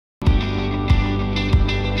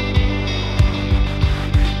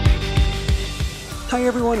Hi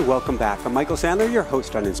everyone, welcome back. I'm Michael Sandler, your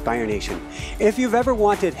host on Inspire Nation. If you've ever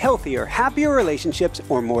wanted healthier, happier relationships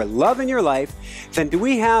or more love in your life, then do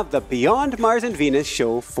we have the Beyond Mars and Venus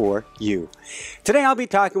show for you. Today I'll be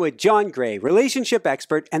talking with John Gray, relationship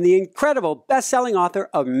expert and the incredible best-selling author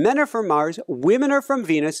of Men Are From Mars, Women Are From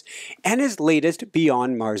Venus, and his latest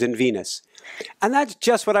Beyond Mars and Venus. And that's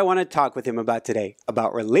just what I want to talk with him about today,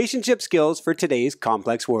 about relationship skills for today's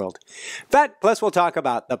complex world. That, plus we'll talk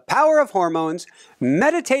about the power of hormones,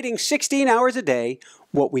 meditating 16 hours a day,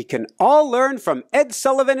 what we can all learn from Ed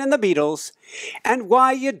Sullivan and the Beatles, and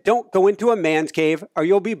why you don't go into a man's cave or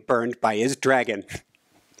you'll be burned by his dragon.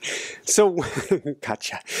 So,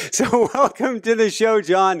 gotcha. So welcome to the show,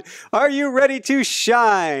 John. Are you ready to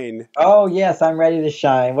shine? Oh, yes, I'm ready to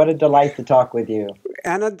shine. What a delight to talk with you.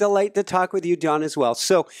 And a delight to talk with you, John, as well.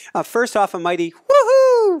 So first off, a mighty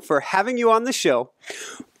woohoo for having you on the show.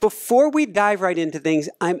 Before we dive right into things,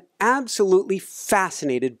 I'm absolutely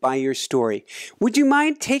fascinated by your story. Would you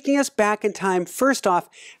mind taking us back in time? First off,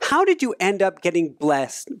 how did you end up getting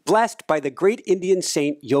blessed by the great Indian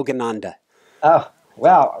saint Yogananda? Oh,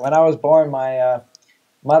 well, when I was born, my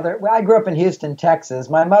mother, well, I grew up in Houston, Texas.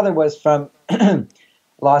 My mother was from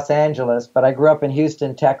Los Angeles, but I grew up in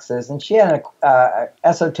Houston, Texas, and she had an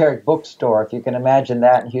esoteric bookstore, if you can imagine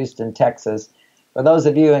that, in Houston, Texas. For those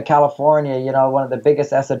of you in California, you know, one of the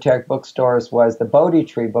biggest esoteric bookstores was the Bodhi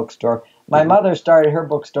Tree bookstore. My mother started her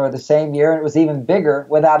bookstore the same year, and it was even bigger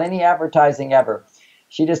without any advertising ever.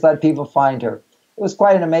 She just let people find her. It was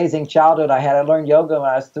quite an amazing childhood I had. I learned yoga when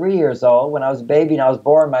I was 3 years old. When I was a baby and I was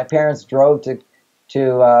born, my parents drove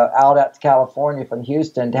out to California from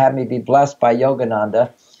Houston to have me be blessed by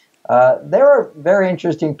Yogananda. They were very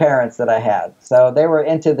interesting parents that I had. So they were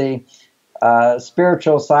into the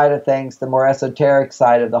spiritual side of things, the more esoteric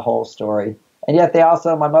side of the whole story. And yet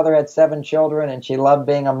my mother had 7 children, and she loved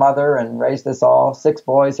being a mother and raised us all, 6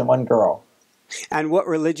 boys and 1 girl. And what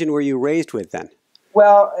religion were you raised with then?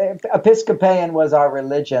 Well, Episcopalian was our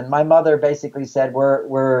religion. My mother basically said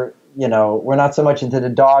we're not so much into the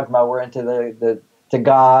dogma, we're into to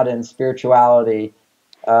God and spirituality.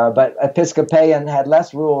 But Episcopalian had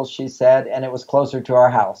less rules, she said, and it was closer to our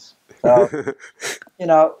house. So,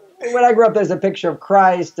 when I grew up, there's a picture of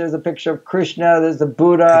Christ, there's a picture of Krishna, there's the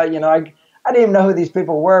Buddha. I didn't even know who these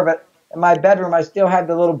people were, but in my bedroom, I still have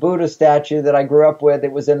the little Buddha statue that I grew up with.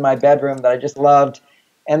 It was in my bedroom that I just loved.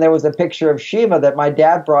 And there was a picture of Shiva that my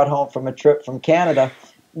dad brought home from a trip from Canada.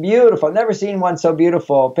 Beautiful. Never seen one so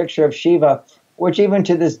beautiful. A picture of Shiva, which even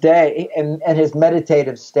to this day, in his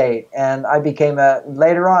meditative state. And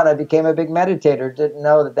later on, I became a big meditator. Didn't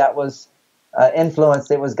know that was influence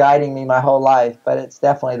that was guiding me my whole life, but it's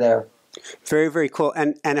definitely there. Very, very cool.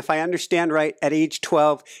 And if I understand right, at age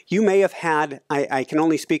 12, you may have had, I can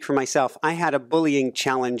only speak for myself, I had a bullying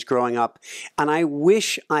challenge growing up, and I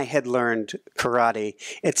wish I had learned karate.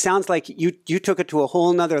 It sounds like you took it to a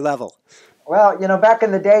whole nother level. Well, back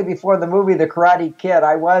in the day before the movie The Karate Kid,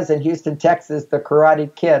 I was in Houston, Texas, the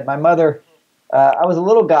Karate Kid. My mother, I was a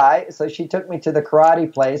little guy, so she took me to the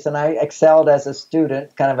karate place, and I excelled as a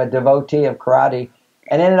student, kind of a devotee of karate,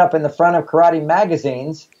 and ended up in the front of karate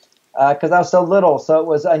magazines. Because I was so little, so it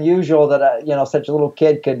was unusual that such a little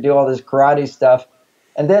kid could do all this karate stuff.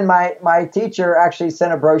 And then my teacher actually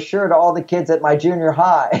sent a brochure to all the kids at my junior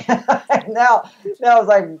high. now it's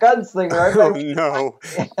like gunslinger. Oh no!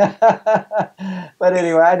 But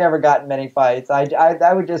anyway, I never got in many fights.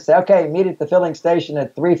 I would just say, okay, meet at the filling station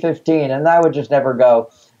at 3:15, and I would just never go.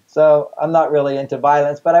 So I'm not really into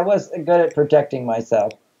violence, but I was good at protecting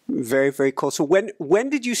myself. Very, very cool. So when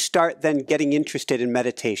did you start then getting interested in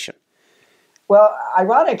meditation? Well,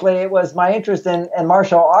 ironically, it was my interest in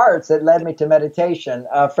martial arts that led me to meditation.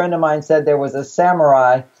 A friend of mine said there was a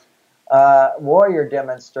samurai warrior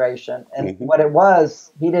demonstration, and what it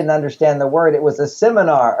was, he didn't understand the word. It was a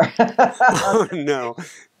seminar. Oh, no.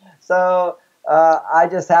 So I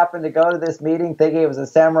just happened to go to this meeting thinking it was a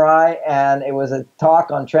samurai, and it was a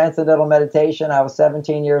talk on transcendental meditation. I was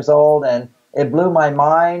 17 years old, and it blew my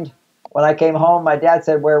mind. When I came home, my dad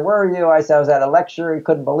said, "Where were you?" I said, "I was at a lecture." He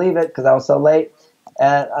couldn't believe it because I was so late.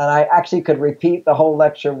 And I actually could repeat the whole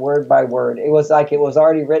lecture word by word. It was like it was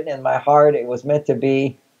already written in my heart. It was meant to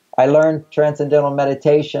be. I learned transcendental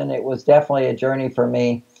meditation. It was definitely a journey for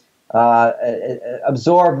me. It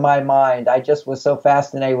absorbed my mind. I just was so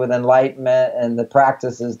fascinated with enlightenment and the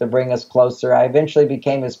practices to bring us closer. I eventually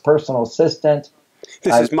became his personal assistant.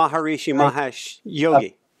 This is Maharishi Mahesh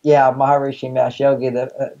Yogi. Maharishi Mahesh Yogi,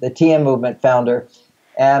 the TM movement founder,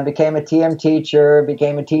 and became a TM teacher,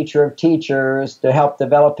 became a teacher of teachers to help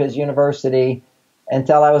develop his university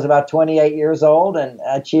until I was about 28 years old and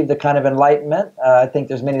achieved the kind of enlightenment. I think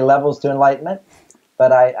there's many levels to enlightenment.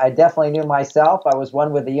 but I definitely knew myself. I was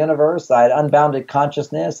one with the universe. I had unbounded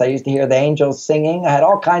consciousness. I used to hear the angels singing. I had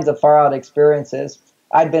all kinds of far-out experiences.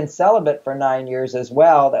 I'd been celibate for 9 years as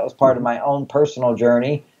well. That was part of my own personal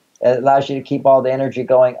journey. It allows you to keep all the energy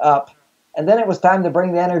going up. And then it was time to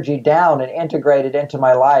bring the energy down and integrate it into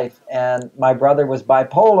my life. And my brother was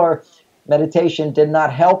bipolar. Meditation did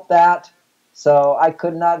not help that. So I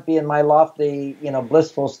could not be in my lofty,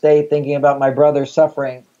 blissful state thinking about my brother's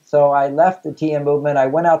suffering. So I left the TM movement. I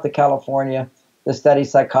went out to California to study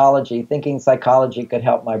psychology, thinking psychology could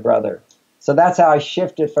help my brother. So that's how I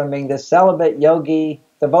shifted from being this celibate yogi,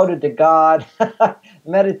 devoted to God,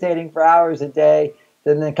 meditating for hours a day,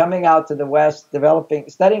 and then coming out to the West,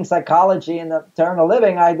 studying psychology and the eternal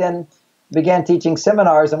living. I then began teaching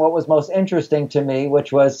seminars on what was most interesting to me,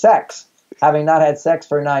 which was sex. Having not had sex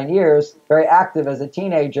for 9 years, very active as a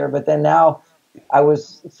teenager, but then now I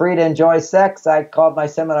was free to enjoy sex. I called my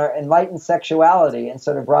seminar Enlightened Sexuality and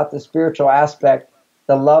sort of brought the spiritual aspect,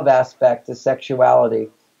 the love aspect to sexuality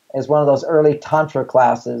as one of those early Tantra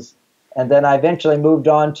classes. And then I eventually moved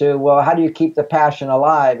on to, well, how do you keep the passion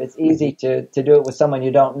alive? It's easy to do it with someone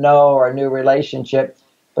you don't know or a new relationship,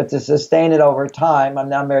 but to sustain it over time. I'm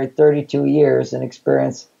now married 32 years and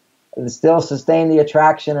still sustain the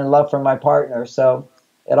attraction and love for my partner. So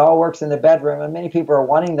it all works in the bedroom, and many people are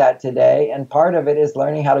wanting that today. And part of it is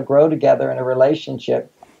learning how to grow together in a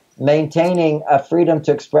relationship, maintaining a freedom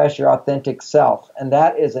to express your authentic self. And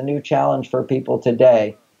that is a new challenge for people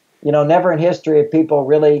today. Never in history have people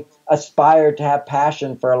really aspired to have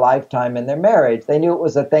passion for a lifetime in their marriage. They knew it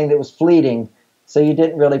was a thing that was fleeting, so you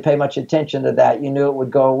didn't really pay much attention to that. You knew it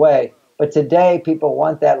would go away. But today, people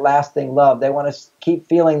want that lasting love. They want to keep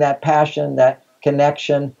feeling that passion, that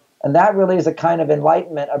connection. And that really is a kind of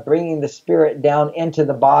enlightenment of bringing the spirit down into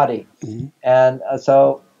the body. Mm-hmm. And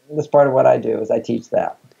so that's part of what I do, is I teach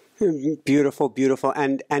that. Beautiful, beautiful.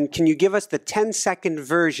 And can you give us the 10-second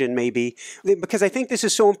version, maybe? Because I think this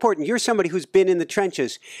is so important. You're somebody who's been in the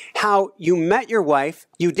trenches. How you met your wife,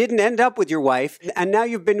 you didn't end up with your wife, and now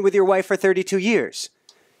you've been with your wife for 32 years.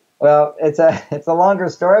 Well, it's a longer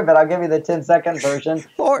story, but I'll give you the 10-second version.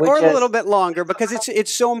 or a little bit longer, because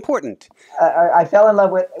it's so important. I fell in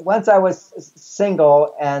love once I was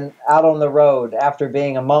single and out on the road after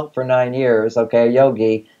being a monk for 9 years, a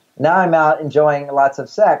yogi. Now I'm out enjoying lots of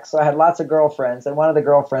sex. So I had lots of girlfriends, and one of the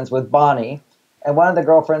girlfriends was Bonnie, and one of the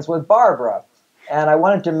girlfriends was Barbara. And I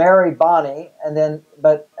wanted to marry Bonnie, and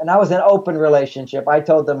I was in an open relationship. I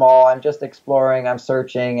told them all, I'm just exploring, I'm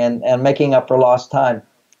searching, and making up for lost time,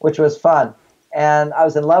 which was fun. And I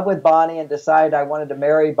was in love with Bonnie and decided I wanted to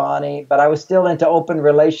marry Bonnie, but I was still into open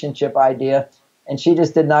relationship idea, and she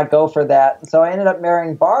just did not go for that. And so I ended up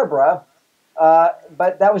marrying Barbara,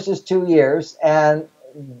 but that was just 2 years, and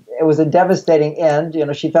it was a devastating end.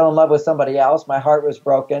 She fell in love with somebody else. My heart was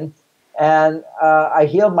broken, and I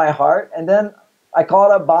healed my heart. And then I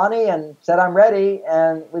called up Bonnie and said, I'm ready,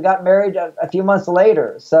 and we got married a few months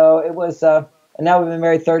later. So it was, and now we've been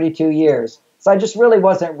married 32 years. So I just really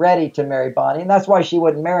wasn't ready to marry Bonnie, and that's why she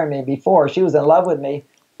wouldn't marry me before. She was in love with me,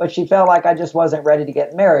 but she felt like I just wasn't ready to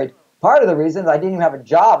get married. Part of the reason is I didn't even have a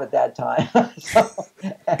job at that time.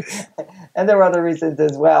 And there were other reasons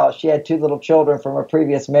as well. She had 2 little children from a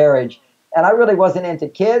previous marriage, and I really wasn't into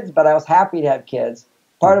kids, but I was happy to have kids.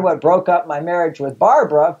 Part of what broke up my marriage with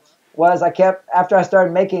Barbara was after I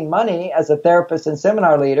started making money as a therapist and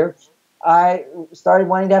seminar leader, I started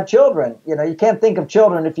wanting to have children. You can't think of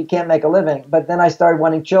children if you can't make a living. But then I started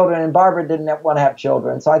wanting children, and Barbara didn't want to have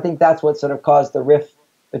children. So I think that's what sort of caused the rift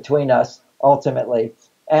between us ultimately.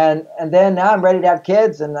 And then now I'm ready to have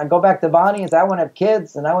kids, and I go back to Bonnie and say, I want to have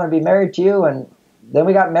kids, and I want to be married to you. And then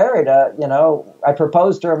we got married. I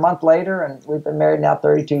proposed to her a month later, and we've been married now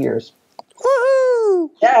 32 years. Woohoo!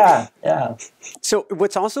 Yeah. So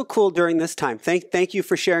what's also cool during this time, thank you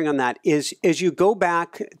for sharing on that, is as you go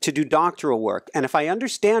back to do doctoral work, and if I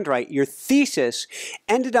understand right, your thesis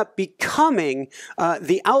ended up becoming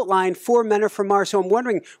the outline for Men Are From Mars. So I'm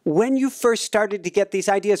wondering when you first started to get these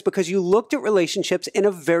ideas, because you looked at relationships in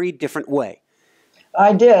a very different way.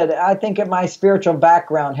 I did. I think my spiritual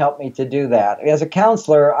background helped me to do that. As a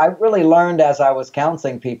counselor, I really learned as I was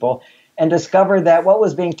counseling people and discovered that what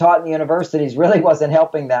was being taught in the universities really wasn't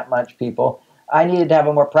helping that much people. I needed to have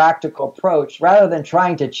a more practical approach. Rather than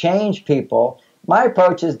trying to change people, my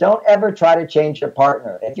approach is don't ever try to change your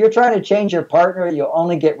partner. If you're trying to change your partner, you'll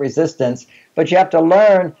only get resistance, but you have to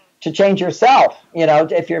learn to change yourself.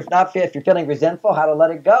 If you're feeling resentful, how to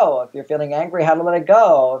let it go. If you're feeling angry, how to let it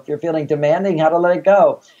go. If you're feeling demanding, how to let it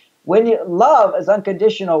go. Love is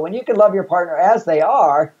unconditional. When you can love your partner as they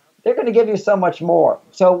are, they're going to give you so much more.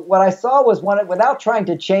 So what I saw was without trying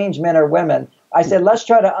to change men or women, I said, let's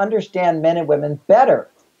try to understand men and women better,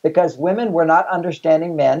 because women were not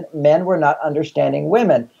understanding men, men were not understanding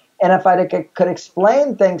women. And if I could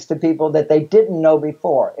explain things to people that they didn't know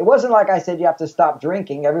before, it wasn't like I said you have to stop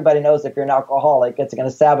drinking. Everybody knows if you're an alcoholic, it's going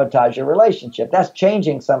to sabotage your relationship. That's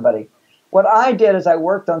changing somebody. What I did is I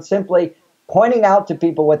worked on simply pointing out to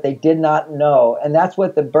people what they did not know. And that's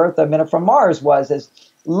what the birth of Men Are From Mars was, is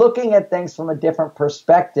looking at things from a different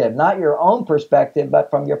perspective, not your own perspective,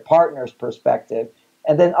 but from your partner's perspective.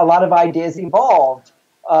 And then a lot of ideas evolved.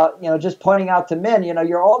 Just pointing out to men,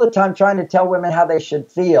 you're all the time trying to tell women how they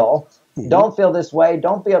should feel. Mm-hmm. Don't feel this way.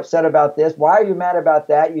 Don't be upset about this. Why are you mad about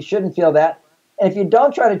that? You shouldn't feel that. And if you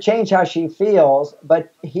don't try to change how she feels,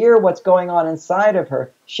 but hear what's going on inside of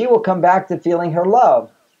her, she will come back to feeling her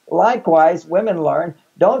love. Likewise, women learn,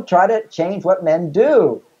 don't try to change what men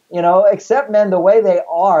do. Accept men the way they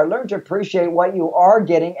are. Learn to appreciate what you are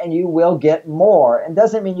getting, and you will get more. And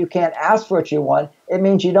doesn't mean you can't ask for what you want. It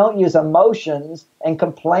means you don't use emotions and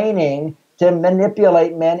complaining to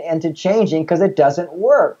manipulate men into changing, because it doesn't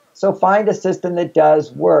work. So find a system that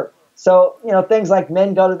does work. So, things like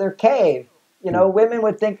men go to their cave. Women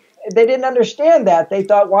would think, they didn't understand that. They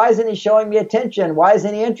thought, why isn't he showing me attention? Why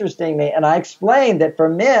isn't he interesting me? And I explained that for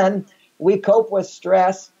men, we cope with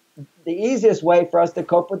stress. The easiest way for us to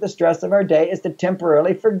cope with the stress of our day is to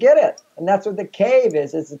temporarily forget it. And that's what the cave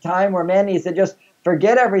is. It's a time where man needs to just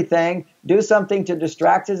forget everything, do something to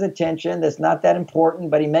distract his attention that's not that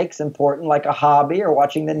important, but he makes important, like a hobby or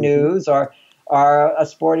watching the news or a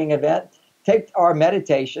sporting event. Take our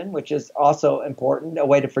meditation, which is also important, a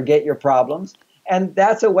way to forget your problems. And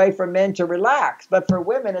that's a way for men to relax. But for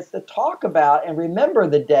women, it's to talk about and remember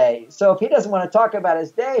the day. So if he doesn't want to talk about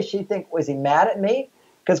his day, she thinks, was he mad at me?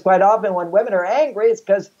 Because quite often when women are angry, it's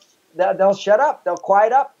because they'll shut up, they'll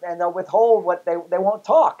quiet up, and they'll withhold what they won't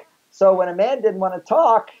talk. So when a man didn't want to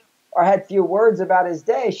talk or had few words about his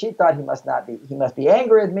day, she thought he must be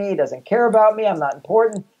angry with me, he doesn't care about me, I'm not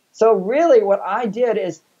important. So really what I did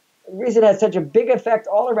is, the reason it had such a big effect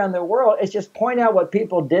all around the world is just point out what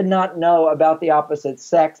people did not know about the opposite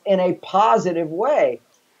sex in a positive way.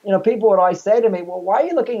 People would always say to me, well, why are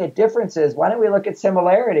you looking at differences? Why don't we look at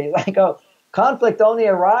similarities? I go, conflict only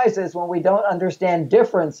arises when we don't understand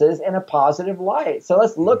differences in a positive light. So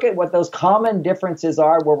let's look at what those common differences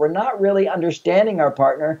are, where we're not really understanding our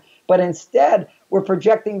partner, but instead we're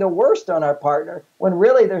projecting the worst on our partner when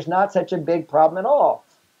really there's not such a big problem at all.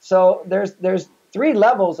 So there's three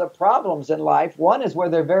levels of problems in life. One is where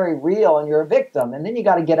they're very real and you're a victim, and then you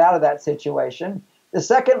got to get out of that situation. The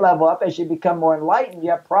second level up, as you become more enlightened, you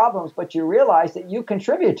have problems, but you realize that you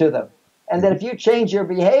contribute to them. And that if you change your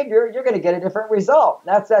behavior, you're going to get a different result.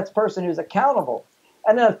 That's person who's accountable.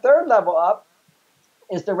 And then a third level up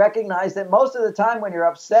is to recognize that most of the time when you're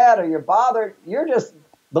upset or you're bothered, you're just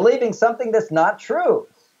believing something that's not true.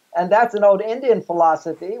 And that's an old Indian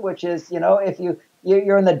philosophy, which is, if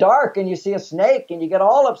you're in the dark and you see a snake and you get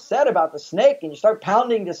all upset about the snake and you start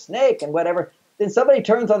pounding the snake and whatever, then somebody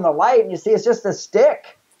turns on the light and you see it's just a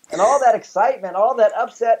stick. And all that excitement, all that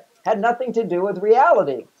upset had nothing to do with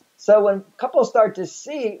reality. So when couples start to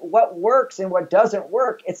see what works and what doesn't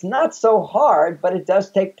work, it's not so hard, but it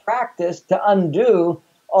does take practice to undo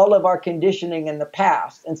all of our conditioning in the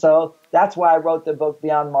past. And so that's why I wrote the book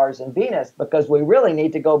Beyond Mars and Venus, because we really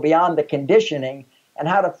need to go beyond the conditioning, and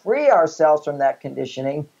how to free ourselves from that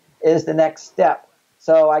conditioning is the next step.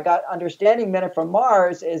 So I got understanding Men Are From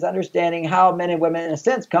Mars is understanding how men and women, in a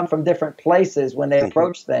sense, come from different places when they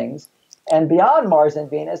approach things. And Beyond Mars and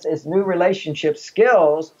Venus is new relationship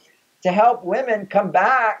skills to help women come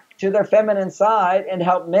back to their feminine side and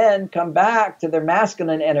help men come back to their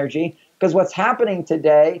masculine energy. Because what's happening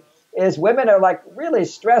today is women are like really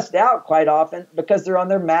stressed out quite often because they're on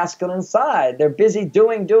their masculine side. They're busy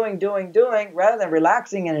doing, rather than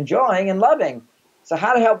relaxing and enjoying and loving. So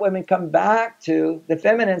how to help women come back to the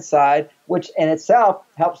feminine side, which in itself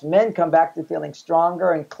helps men come back to feeling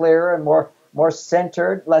stronger and clearer and more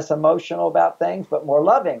centered, less emotional about things, but more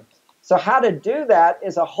loving. So how to do that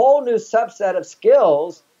is a whole new subset of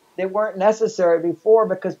skills that weren't necessary before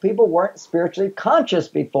because people weren't spiritually conscious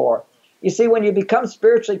before. You see, when you become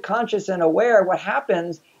spiritually conscious and aware, what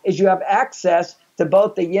happens is you have access to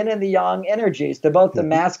both the yin and the yang energies, to both the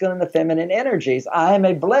masculine and the feminine energies. I am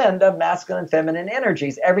a blend of masculine and feminine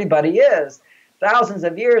energies. Everybody is. Thousands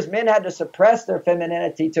of years, men had to suppress their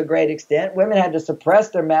femininity to a great extent. Women had to suppress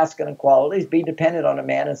their masculine qualities, be dependent on a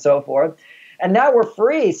man, and so forth. And now we're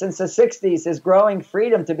free since the 60s, is growing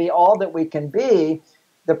freedom to be all that we can be.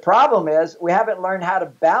 The problem is we haven't learned how to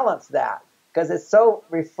balance that, because it's so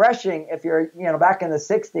refreshing. If you're, back in the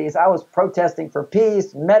 60s, I was protesting for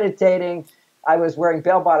peace, meditating, I was wearing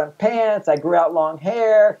bell-bottom pants. I grew out long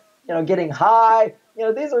hair, getting high.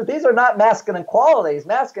 These are not masculine qualities.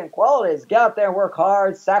 Masculine qualities, get out there and work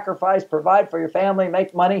hard, sacrifice, provide for your family,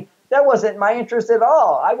 make money. That wasn't my interest at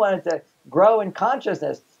all. I wanted to grow in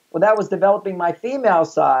consciousness. Well, that was developing my female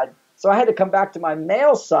side. So I had to come back to my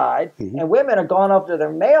male side, and women have gone over to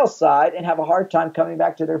their male side and have a hard time coming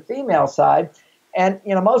back to their female side. And,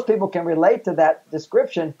 most people can relate to that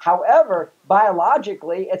description. However,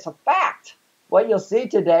 biologically, it's a fact. What you'll see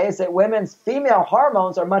today is that women's female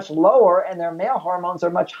hormones are much lower and their male hormones are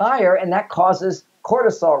much higher, and that causes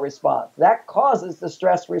cortisol response. That causes the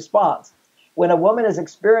stress response. When a woman is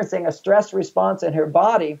experiencing a stress response in her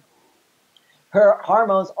body, her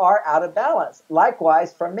hormones are out of balance.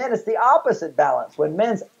 Likewise, for men, it's the opposite balance. When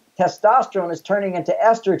men's testosterone is turning into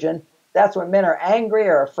estrogen, that's when men are angry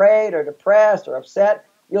or afraid or depressed or upset.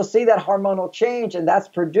 You'll see that hormonal change, and that's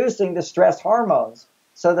producing the stress hormones.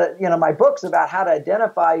 So that, my book's about how to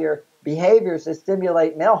identify your behaviors that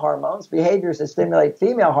stimulate male hormones, behaviors that stimulate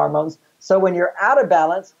female hormones. So when you're out of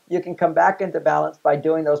balance, you can come back into balance by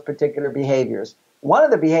doing those particular behaviors. One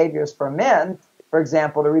of the behaviors for men, for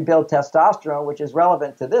example, to rebuild testosterone, which is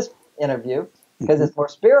relevant to this interview because it's more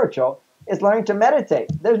spiritual, is learning to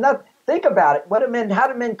meditate. Think about it. How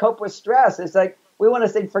do men cope with stress? It's like, we want to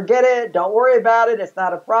say, forget it, don't worry about it, it's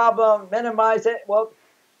not a problem, minimize it. Well,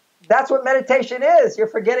 that's what meditation is. You're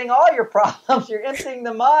forgetting all your problems. You're emptying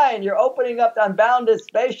the mind. You're opening up to unbounded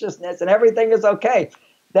spaciousness, and everything is okay.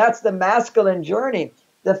 That's the masculine journey.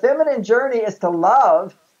 The feminine journey is to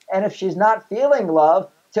love, and if she's not feeling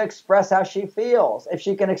love, to express how she feels. If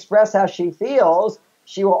she can express how she feels,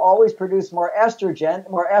 she will always produce more estrogen.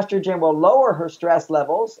 More estrogen will lower her stress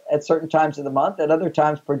levels at certain times of the month. At other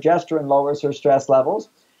times, progesterone lowers her stress levels.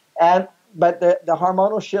 But the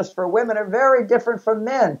hormonal shifts for women are very different from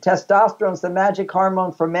men. Testosterone's the magic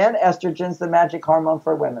hormone for men. Estrogen's the magic hormone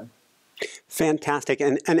for women. Fantastic.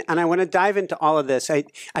 And I want to dive into all of this.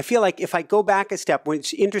 I feel like if I go back a step,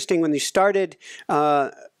 it's interesting when you started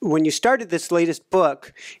this latest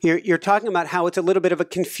book, you're talking about how it's a little bit of a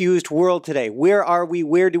confused world today. Where are we?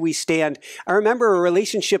 Where do we stand? I remember a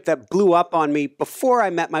relationship that blew up on me before I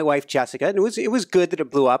met my wife, Jessica. And it was good that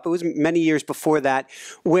it blew up. It was many years before that,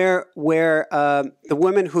 where the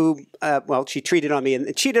woman who, she cheated on me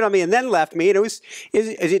and then left me. And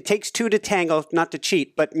it takes two to tango, not to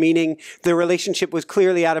cheat, but meaning the relationship was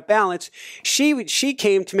clearly out of balance. She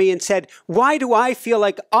came to me and said, why do I feel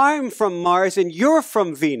like I'm from Mars and you're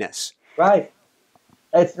from Venus? Right.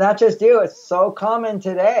 It's not just you. It's so common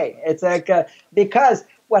today. It's like, because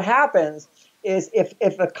what happens is if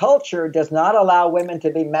a culture does not allow women to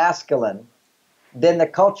be masculine, then the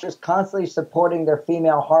culture is constantly supporting their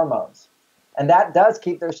female hormones. And that does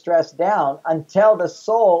keep their stress down until the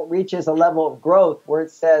soul reaches a level of growth where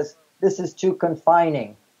it says, this is too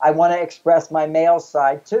confining. I want to express my male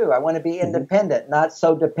side too. I want to be independent, not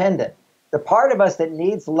so dependent. The part of us that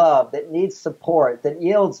needs love, that needs support, that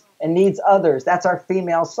yields and needs others, that's our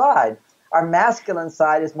female side. Our masculine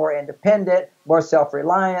side is more independent, more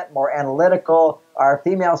self-reliant, more analytical. Our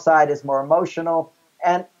female side is more emotional.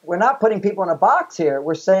 And we're not putting people in a box here.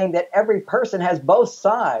 We're saying that every person has both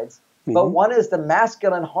sides. But one is the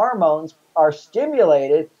masculine hormones are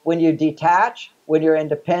stimulated when you detach, when you're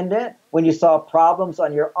independent, when you solve problems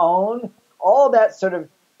on your own. All that sort of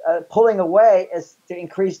pulling away is to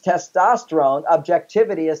increase testosterone.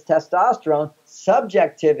 Objectivity is testosterone.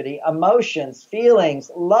 Subjectivity, emotions, feelings,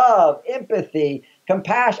 love, empathy,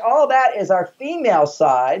 compassion, all that is our female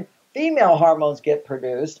side. Female hormones get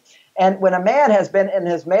produced. And when a man has been in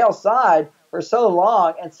his male side for so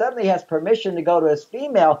long and suddenly has permission to go to his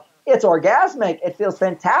female, it's orgasmic. It feels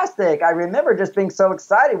fantastic. I remember just being so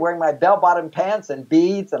excited wearing my bell-bottom pants and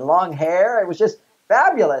beads and long hair. It was just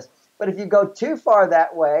fabulous. But if you go too far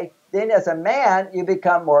that way, then as a man, you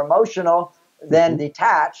become more emotional than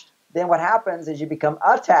detached. Then what happens is you become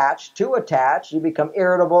attached, too attached. You become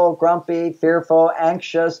irritable, grumpy, fearful,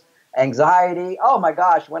 anxious, anxiety. Oh my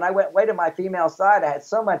gosh, when I went way to my female side, I had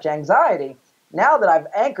so much anxiety. Now that I've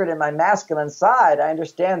anchored in my masculine side, I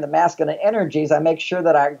understand the masculine energies. I make sure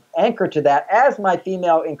that I anchor to that. As my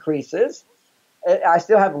female increases, I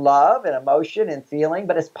still have love and emotion and feeling,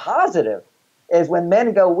 but it's positive. Is when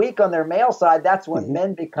men go weak on their male side, that's when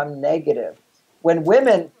men become negative. When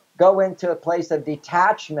women go into a place of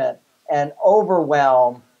detachment and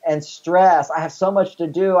overwhelm and stress, I have so much to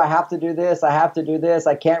do, I have to do this, I have to do this,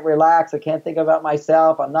 I can't relax, I can't think about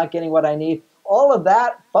myself, I'm not getting what I need. All of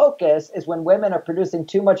that focus is when women are producing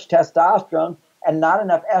too much testosterone and not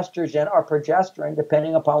enough estrogen or progesterone,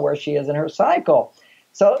 depending upon where she is in her cycle.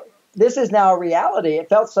 So this is now a reality. It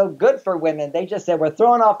felt so good for women. They just said, we're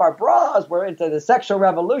throwing off our bras. We're into the sexual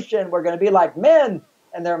revolution. We're going to be like men.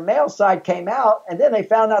 And their male side came out. And then they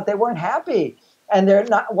found out they weren't happy. And they're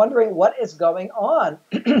not wondering what is going on.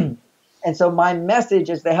 And so my message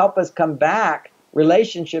is to help us come back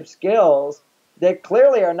relationship skills that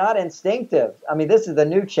clearly are not instinctive. I mean, this is the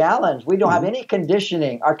new challenge. We don't have any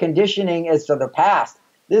conditioning. Our conditioning is to the past.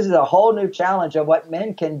 This is a whole new challenge of what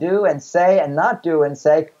men can do and say and not do and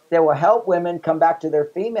say that will help women come back to their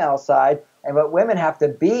female side, and what women have to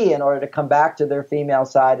be in order to come back to their female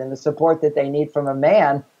side, and the support that they need from a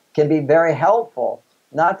man can be very helpful.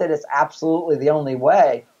 Not that it's absolutely the only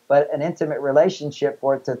way, but an intimate relationship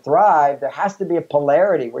for it to thrive, there has to be a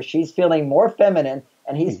polarity where she's feeling more feminine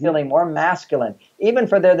and he's feeling more masculine. Even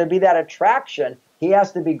for there to be that attraction, he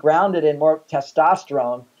has to be grounded in more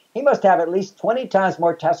testosterone. He must have at least 20 times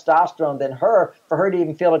more testosterone than her for her to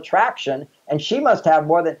even feel attraction. And she must have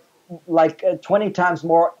more than 20 times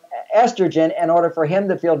more estrogen in order for him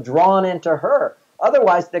to feel drawn into her.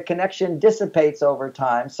 Otherwise, the connection dissipates over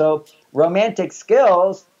time. So romantic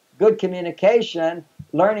skills, good communication,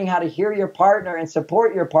 learning how to hear your partner and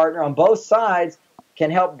support your partner on both sides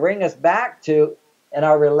can help bring us back to, in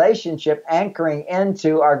our relationship, anchoring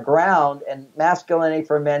into our ground and masculinity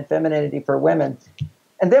for men, femininity for women.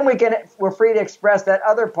 And then we're free to express that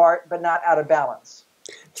other part, but not out of balance.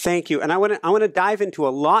 Thank you. And I want to dive into a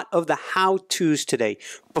lot of the how-tos today.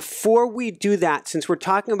 Before we do that, since we're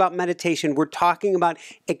talking about meditation, we're talking about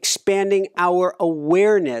expanding our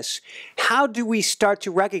awareness. How do we start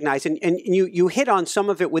to recognize, and you hit on some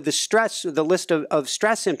of it with the stress, the list of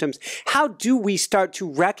stress symptoms. How do we start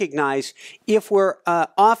to recognize if we're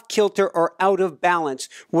off kilter or out of balance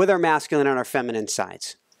with our masculine and our feminine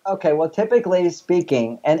sides? Okay, well, typically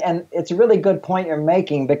speaking, and it's a really good point you're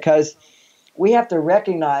making, because we have to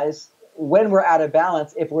recognize when we're out of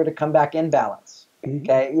balance if we're to come back in balance.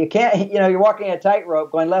 Okay, you can't, you're walking a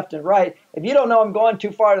tightrope going left and right. If you don't know I'm going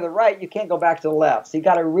too far to the right, you can't go back to the left. So you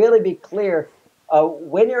got to really be clear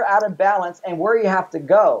when you're out of balance and where you have to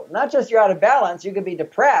go. Not just you're out of balance, you could be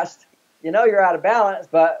depressed. You know you're out of balance,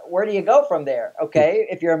 but where do you go from there? Okay,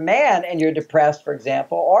 if you're a man and you're depressed, for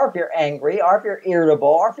example, or if you're angry, or if you're irritable,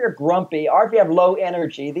 or if you're grumpy, or if you have low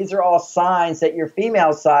energy, these are all signs that your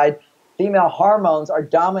female side, female hormones are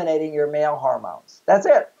dominating your male hormones. That's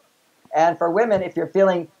it. And for women, if you're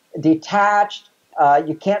feeling detached,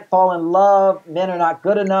 you can't fall in love, men are not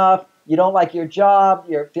good enough, you don't like your job,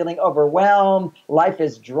 you're feeling overwhelmed, life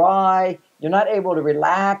is dry, you're not able to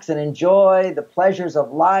relax and enjoy the pleasures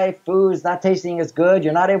of life, food's not tasting as good,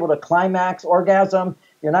 you're not able to climax, orgasm,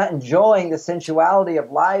 you're not enjoying the sensuality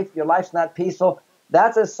of life, your life's not peaceful,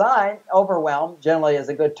 that's a sign. Overwhelm generally is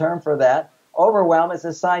a good term for that. Overwhelm is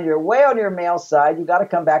a sign you're way on your male side, you've got to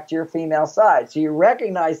come back to your female side. So you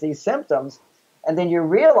recognize these symptoms, and then you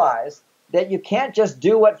realize that you can't just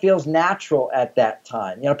do what feels natural at that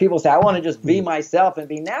time. People say, I want to just be myself and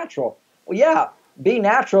be natural. Well, yeah, be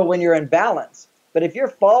natural when you're in balance. But if you're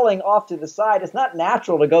falling off to the side, it's not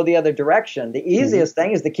natural to go the other direction. The easiest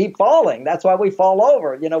thing is to keep falling. That's why we fall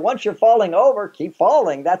over. Once you're falling over, keep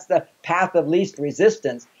falling. That's the path of least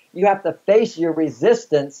resistance. You have to face your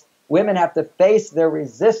resistance. Women have to face their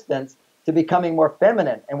resistance to becoming more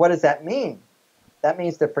feminine. And what does that mean? That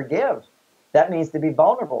means to forgive. That means to be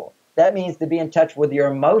vulnerable. That means to be in touch with your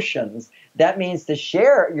emotions. That means to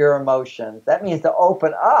share your emotions. That means to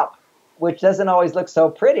open up, which doesn't always look so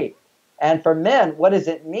pretty. And for men, what does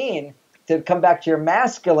it mean to come back to your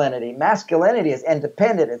masculinity? Masculinity is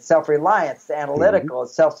independent, it's self-reliant, it's analytical,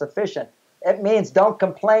 it's self-sufficient. It means don't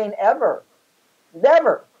complain ever.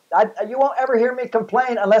 Never. You won't ever hear me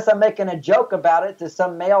complain unless I'm making a joke about it to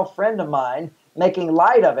some male friend of mine, making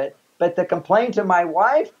light of it. But to complain to my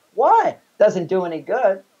wife, why? Doesn't do any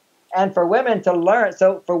good. And for women to learn,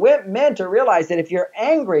 so for men to realize that if you're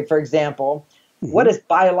angry, for example, what is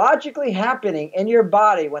biologically happening in your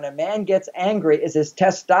body when a man gets angry is his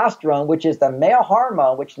testosterone, which is the male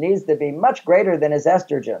hormone, which needs to be much greater than his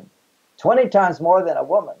estrogen, 20 times more than a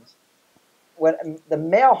woman's. When the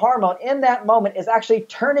male hormone in that moment is actually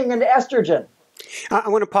turning into estrogen. I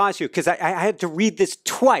want to pause you because I had to read this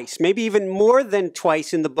twice, maybe even more than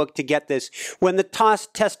twice in the book to get this. When the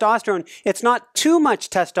testosterone, it's not too much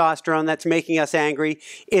testosterone that's making us angry.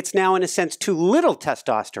 It's now, in a sense, too little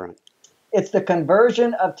testosterone. It's the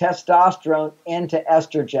conversion of testosterone into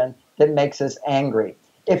estrogen that makes us angry.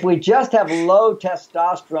 If we just have low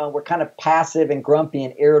testosterone, we're kind of passive and grumpy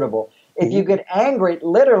and irritable. If you get angry,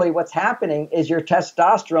 literally what's happening is your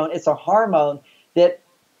testosterone, it's a hormone that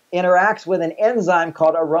interacts with an enzyme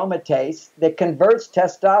called aromatase that converts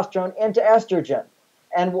testosterone into estrogen.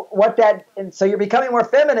 And so you're becoming more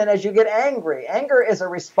feminine as you get angry. Anger is a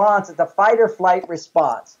response. It's a fight or flight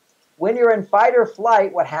response. When you're in fight or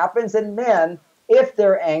flight, what happens in men, if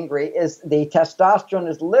they're angry, is the testosterone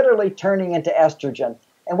is literally turning into estrogen.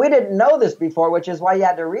 And we didn't know this before, which is why you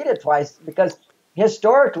had to read it twice, because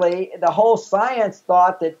historically, the whole science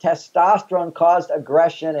thought that testosterone caused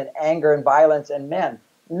aggression and anger and violence in men.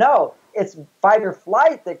 No, it's fight or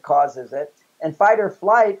flight that causes it. And fight or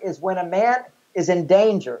flight is when a man is in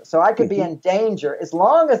danger. So I could be in danger as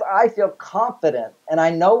long as I feel confident and I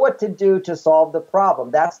know what to do to solve the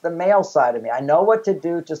problem. That's the male side of me. I know what to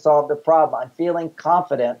do to solve the problem. I'm feeling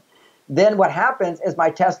confident. Then what happens is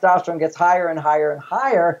my testosterone gets higher and higher and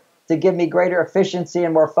higher to give me greater efficiency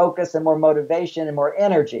and more focus and more motivation and more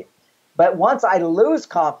energy. But once I lose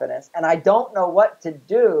confidence and I don't know what to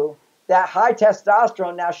do, that high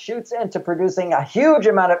testosterone now shoots into producing a huge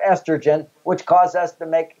amount of estrogen, which causes us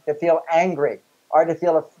to feel angry or to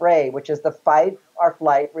feel afraid, which is the fight or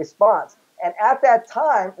flight response. And at that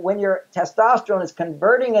time, when your testosterone is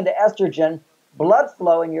converting into estrogen, blood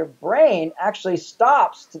flow in your brain actually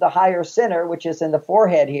stops to the higher center, which is in the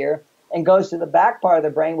forehead here, and goes to the back part of the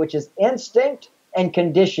brain, which is instinct and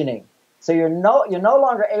conditioning. So you're no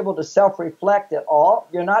longer able to self-reflect at all.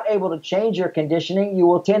 You're not able to change your conditioning. You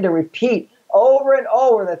will tend to repeat over and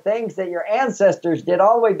over the things that your ancestors did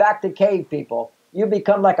all the way back to cave people. You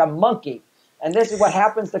become like a monkey. And this is what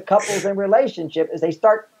happens to couples in relationship is they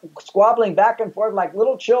start squabbling back and forth like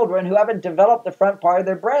little children who haven't developed the front part of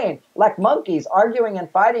their brain, like monkeys arguing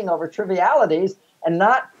and fighting over trivialities and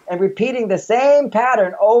repeating the same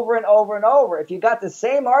pattern over and over and over. If you got the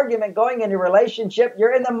same argument going in a relationship,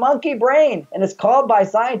 you're in the monkey brain. And it's called by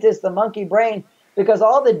scientists the monkey brain because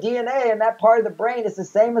all the DNA in that part of the brain is the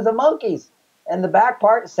same as a monkey's. And the back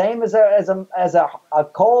part, same as a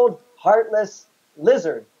cold, heartless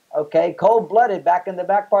lizard. Okay, cold-blooded back in the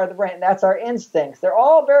back part of the brain. That's our instincts. They're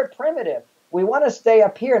all very primitive. We want to stay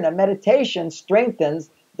up here, and a meditation strengthens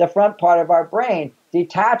the front part of our brain.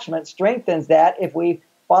 Detachment strengthens that if we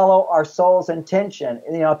follow our soul's intention.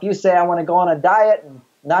 You know, if you say, I want to go on a diet and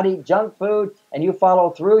not eat junk food, and you follow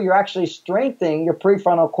through, you're actually strengthening your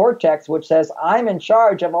prefrontal cortex, which says, I'm in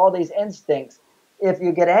charge of all these instincts. If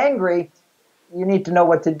you get angry, you need to know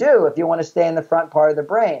what to do if you want to stay in the front part of the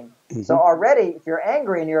brain. So already, if you're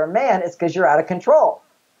angry and you're a man, it's because you're out of control.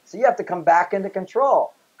 So you have to come back into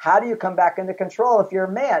control. How do you come back into control if you're a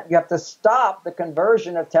man? You have to stop the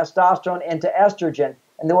conversion of testosterone into estrogen.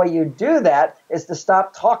 And the way you do that is to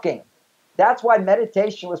stop talking. That's why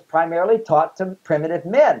meditation was primarily taught to primitive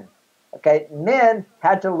men. Okay, men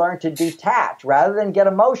had to learn to detach. Rather than get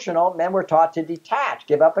emotional, men were taught to detach,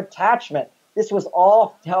 give up attachment. This was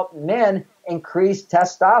all to help men increase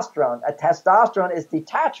testosterone. A testosterone is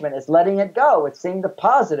detachment. It's letting it go. It's seeing the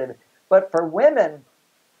positive. But for women,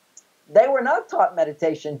 they were not taught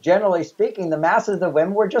meditation. Generally speaking, the masses of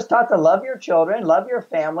women were just taught to love your children, love your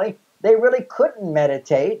family. They really couldn't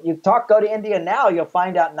meditate. Go to India now, you'll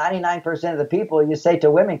find out 99% of the people, you say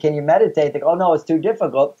to women, can you meditate? They go, oh, no, it's too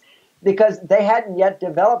difficult. Because they hadn't yet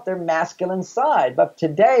developed their masculine side. But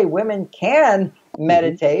today, women can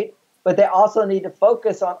meditate. But they also need to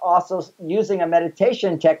focus on also using a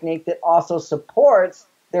meditation technique that also supports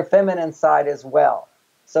their feminine side as well.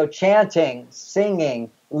 So chanting, singing,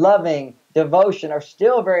 loving, devotion are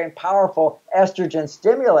still very powerful estrogen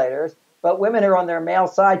stimulators, but women who are on their male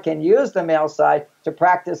side can use the male side to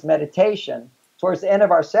practice meditation. Towards the end of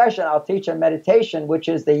our session, I'll teach a meditation, which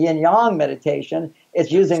is the yin-yang meditation.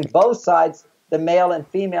 It's using both sides, the male and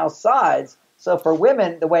female sides. So for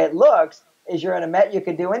women, the way it looks, is you're in you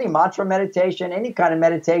could do any mantra meditation, any kind of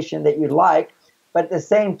meditation that you'd like, but at the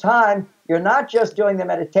same time, you're not just doing the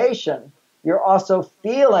meditation, you're also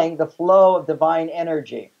feeling the flow of divine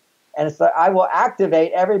energy. And it's like I will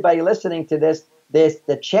activate everybody listening to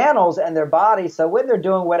the channels and their body, so when they're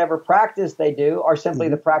doing whatever practice they do, or simply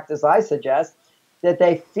the practice I suggest, that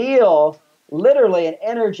they feel literally an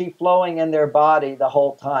energy flowing in their body the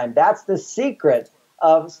whole time. That's the secret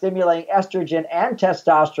of stimulating estrogen and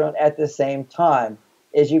testosterone at the same time,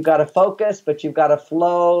 is you've got to focus, but you've got to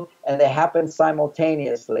flow, and they happen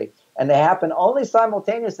simultaneously. And they happen only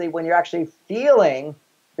simultaneously when you're actually feeling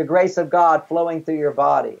the grace of God flowing through your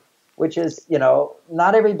body, which is,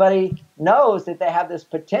 not everybody knows that they have this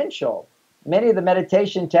potential. Many of the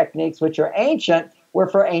meditation techniques, which are ancient, were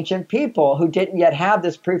for ancient people who didn't yet have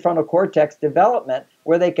this prefrontal cortex development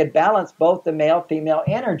where they could balance both the male-female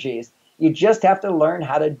energies. You just have to learn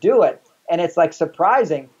how to do it. And it's like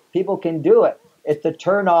surprising. People can do it. It's to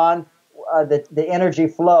turn on the energy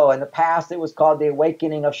flow. In the past, it was called the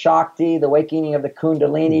awakening of Shakti, the awakening of the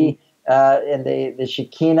Kundalini and the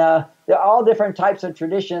Shekinah. They're all different types of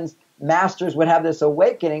traditions. Masters would have this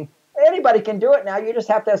awakening. Anybody can do it now. You just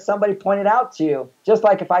have to have somebody point it out to you. Just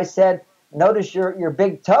like if I said, notice your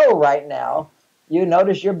big toe right now, you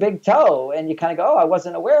notice your big toe, and you kind of go, oh, I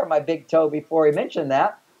wasn't aware of my big toe before he mentioned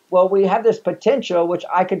that. Well, we have this potential, which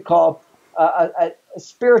I could call a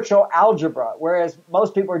spiritual algebra, whereas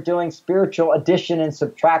most people are doing spiritual addition and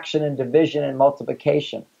subtraction and division and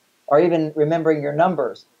multiplication, or even remembering your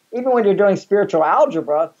numbers. Even when you're doing spiritual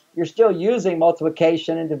algebra, you're still using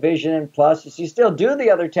multiplication and division and plus. So you still do the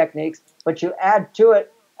other techniques, but you add to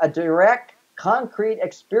it a direct, concrete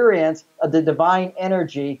experience of the divine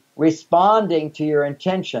energy responding to your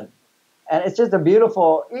intention. And it's just a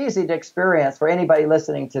beautiful, easy to experience for anybody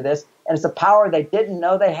listening to this. And it's a power they didn't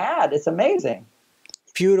know they had. It's amazing.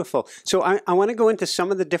 Beautiful. So I want to go into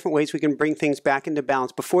some of the different ways we can bring things back into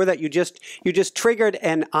balance. Before that, you just triggered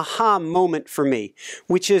an aha moment for me,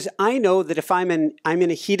 which is I know that if I'm in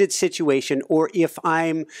a heated situation, or if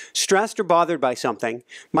I'm stressed or bothered by something,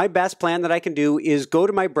 my best plan that I can do is go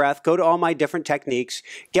to my breath, go to all my different techniques,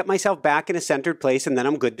 get myself back in a centered place, and then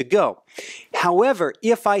I'm good to go. However,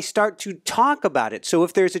 if I start to talk about it, so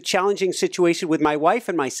if there's a challenging situation with my wife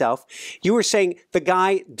and myself, you were saying the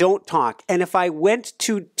guy, don't talk. And if I went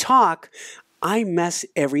to talk, I mess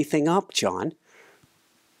everything up, John.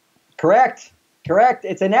 Correct.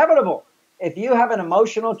 It's inevitable. If you have an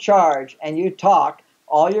emotional charge and you talk,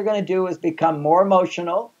 all you're going to do is become more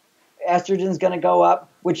emotional. Estrogen's going to go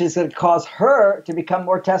up, which is going to cause her to become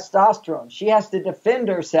more testosterone. She has to defend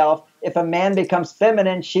herself. If a man becomes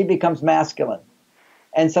feminine, she becomes masculine.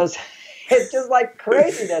 And so it's just like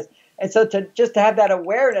craziness. And so to have that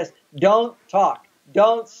awareness, don't talk,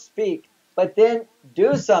 don't speak, but then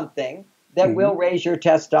do something that will raise your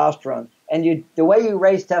testosterone. And the way you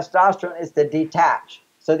raise testosterone is to detach.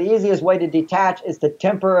 So the easiest way to detach is to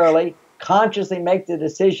temporarily, consciously make the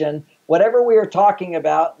decision, whatever we are talking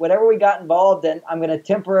about, whatever we got involved in, I'm going to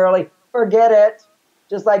temporarily forget it.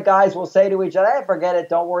 Just like guys will say to each other, hey, forget it,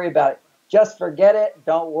 don't worry about it. Just forget it,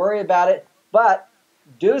 don't worry about it. But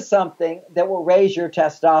do something that will raise your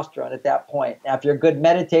testosterone at that point. Now, if you're a good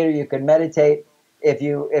meditator, you can meditate. If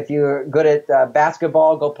you're good at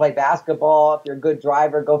basketball, go play basketball. If you're a good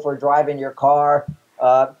driver, go for a drive in your car.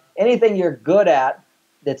 Anything you're good at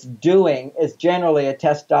that's doing is generally a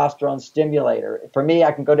testosterone stimulator. For me,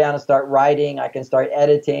 I can go down and start writing. I can start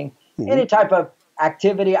editing. Any type of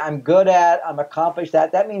activity I'm good at, I'm accomplished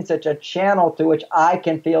at. That means it's a channel through which I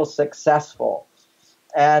can feel successful.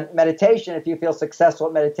 And meditation, if you feel successful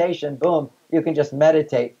at meditation, boom, you can just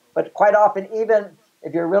meditate. But quite often, even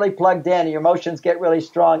if you're really plugged in and your emotions get really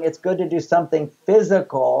strong, it's good to do something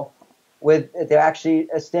physical that actually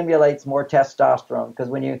stimulates more testosterone. Because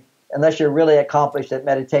unless you're really accomplished at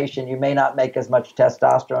meditation, you may not make as much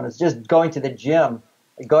testosterone. It's just going to the gym,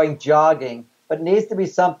 going jogging, but it needs to be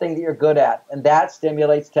something that you're good at, and that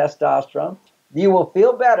stimulates testosterone. You will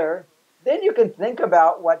feel better. Then you can think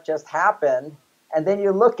about what just happened, and then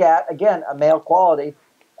you look at, again, a male quality,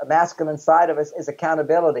 a masculine side of us is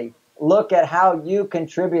accountability. Look at how you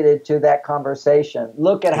contributed to that conversation.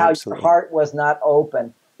 Look at how your heart was not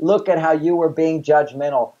open. Look at how you were being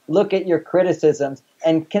judgmental. Look at your criticisms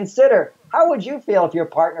and consider, how would you feel if your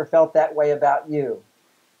partner felt that way about you?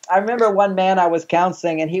 I remember one man I was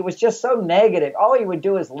counseling, and he was just so negative. All he would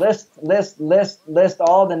do is list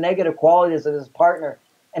all the negative qualities of his partner.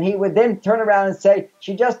 And he would then turn around and say,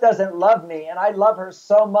 she just doesn't love me, and I love her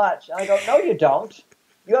so much. And I go, no, you don't.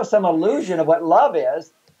 You have some illusion of what love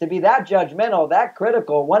is. To be that judgmental, that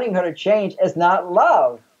critical, wanting her to change is not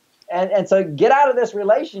love. And so get out of this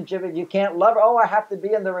relationship if you can't love her. Oh, I have to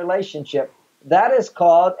be in the relationship. That is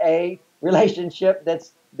called a relationship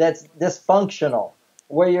that's dysfunctional,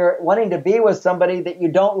 where you're wanting to be with somebody that you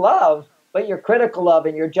don't love, but you're critical of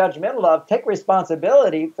and you're judgmental of. Take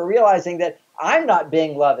responsibility for realizing that I'm not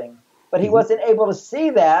being loving. But he wasn't able to see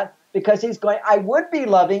that because he's going, I would be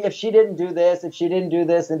loving if she didn't do this, if she didn't do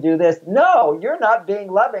this and do this. No, you're not being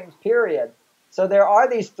loving, period. So there are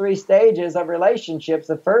these three stages of relationships.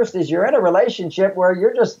 The first is you're in a relationship where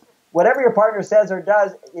you're just, whatever your partner says or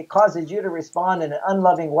does, it causes you to respond in an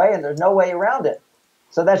unloving way, and there's no way around it.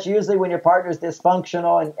 So that's usually when your partner's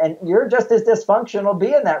dysfunctional, and you're just as dysfunctional,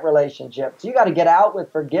 be in that relationship. So you got to get out with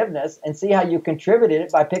forgiveness and see how you contributed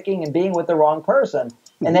it by picking and being with the wrong person,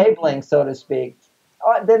 enabling, so to speak.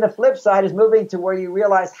 Then the flip side is moving to where you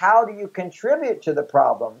realize, how do you contribute to the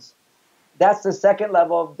problems? That's the second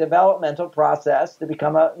level of developmental process to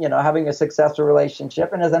become having a successful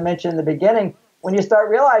relationship. And as I mentioned in the beginning, when you start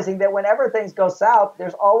realizing that whenever things go south,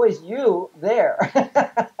 there's always you there.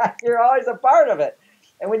 You're always a part of it.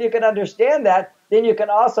 And when you can understand that, then you can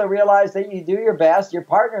also realize that you do your best. Your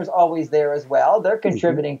partner's always there as well. They're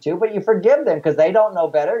contributing too, but you forgive them because they don't know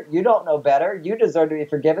better. You don't know better. You deserve to be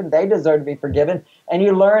forgiven. They deserve to be forgiven. And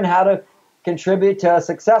you learn how to contribute to a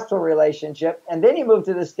successful relationship. And then you move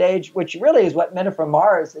to the stage, which really is what Men Are From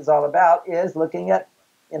Mars is all about, is looking at,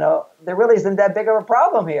 there really isn't that big of a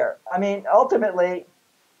problem here. I mean, ultimately,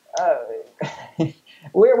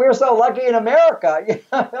 we're so lucky in America.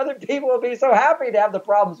 Other people will be so happy to have the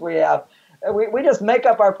problems we have. We just make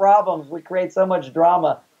up our problems. We create so much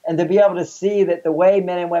drama. And to be able to see that the way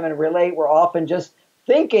men and women relate, we're often just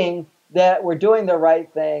thinking that we're doing the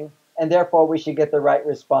right thing, and therefore we should get the right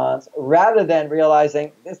response, rather than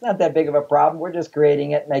realizing it's not that big of a problem. We're just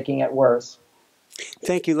creating it, making it worse.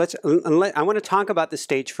 Thank you. I want to talk about the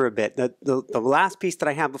stage for a bit. The last piece that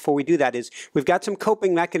I have before we do that is we've got some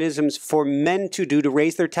coping mechanisms for men to do to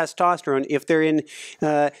raise their testosterone if they're in,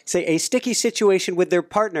 say, a sticky situation with their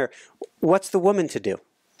partner. What's the woman to do?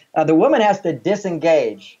 The woman has to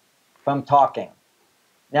disengage from talking.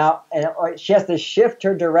 Now, she has to shift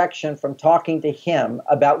her direction from talking to him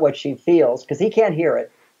about what she feels, because he can't hear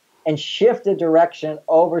it, and shift the direction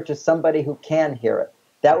over to somebody who can hear it.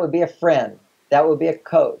 That would be a friend. That would be a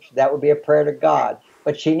coach. That would be a prayer to God.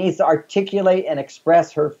 But she needs to articulate and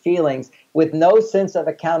express her feelings with no sense of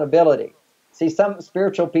accountability. See, some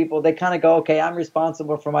spiritual people, they kind of go, okay, I'm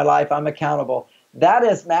responsible for my life. I'm accountable. That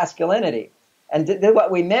is masculinity. And what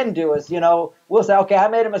we men do is, we'll say, okay, I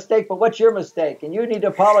made a mistake, but what's your mistake? And you need to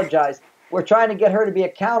apologize. We're trying to get her to be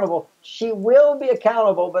accountable. She will be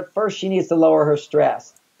accountable, but first she needs to lower her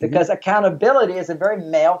stress, because accountability is a very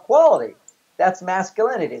male quality. That's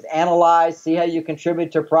masculinity. It's analyze, see how you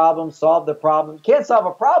contribute to problems, solve the problem. You can't solve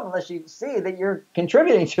a problem unless you see that you're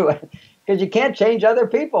contributing to it, because you can't change other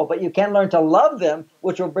people, but you can learn to love them,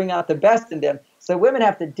 which will bring out the best in them. So women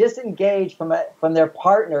have to disengage from their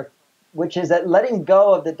partner, which is that letting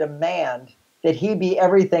go of the demand that he be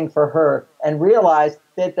everything for her, and realize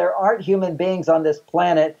that there aren't human beings on this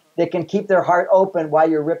planet that can keep their heart open while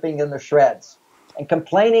you're ripping them to shreds. And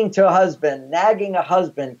complaining to a husband, nagging a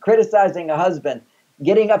husband, criticizing a husband,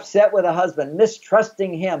 getting upset with a husband,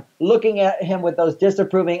 mistrusting him, looking at him with those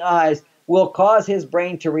disapproving eyes will cause his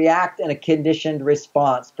brain to react in a conditioned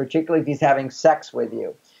response, particularly if he's having sex with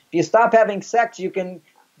you. If you stop having sex, you can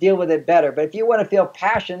deal with it better. But if you want to feel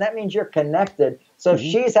passion, that means you're connected. So if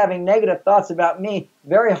she's having negative thoughts about me,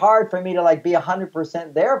 very hard for me to be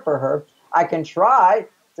 100% there for her. I can try.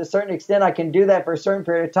 To a certain extent, I can do that for a certain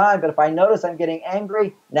period of time, but if I notice I'm getting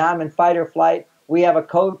angry, now I'm in fight or flight, we have a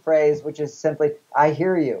code phrase, which is simply, I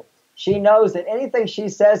hear you. She knows that anything she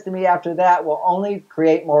says to me after that will only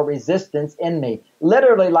create more resistance in me,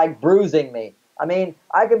 literally like bruising me. I mean,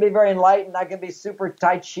 I can be very enlightened, I can be super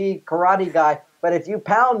Tai Chi karate guy, but if you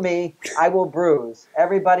pound me, I will bruise.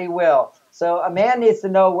 Everybody will. So a man needs to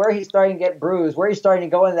know where he's starting to get bruised, where he's starting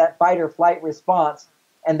to go into that fight or flight response,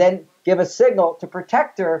 and then give a signal to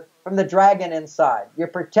protect her from the dragon inside. You're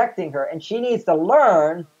protecting her, and she needs to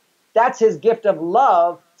learn that's his gift of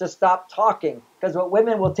love, to stop talking. Because what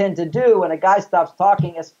women will tend to do when a guy stops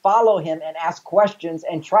talking is follow him and ask questions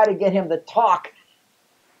and try to get him to talk.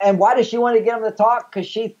 And why does she want to get him to talk? Because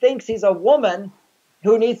she thinks he's a woman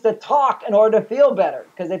who needs to talk in order to feel better.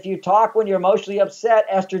 Because if you talk when you're emotionally upset,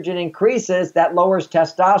 estrogen increases, that lowers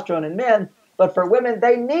testosterone in men. But for women,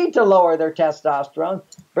 they need to lower their testosterone,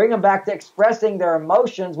 bring them back to expressing their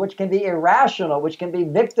emotions, which can be irrational, which can be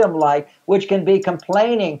victim-like, which can be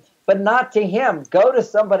complaining, but not to him. Go to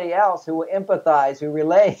somebody else who will empathize, who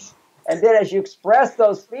relates. And then as you express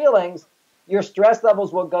those feelings, your stress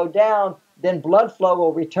levels will go down, then blood flow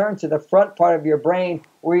will return to the front part of your brain,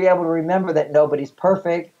 where you're able to remember that nobody's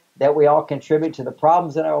perfect, that we all contribute to the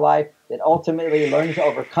problems in our life, that ultimately learning to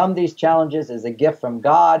overcome these challenges is a gift from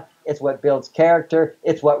God. It's what builds character.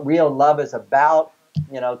 It's what real love is about.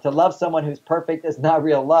 To love someone who's perfect is not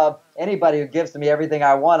real love. Anybody who gives to me everything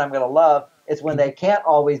I want, I'm going to love. It's when they can't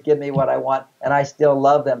always give me what I want, and I still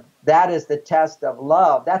love them. That is the test of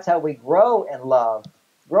love. That's how we grow in love.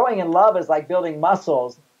 Growing in love is like building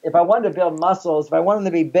muscles. If I wanted to build muscles, if I want them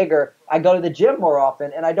to be bigger, I go to the gym more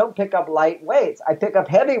often, and I don't pick up light weights. I pick up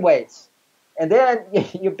heavy weights. And then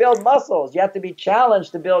you build muscles. You have to be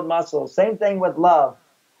challenged to build muscles. Same thing with love.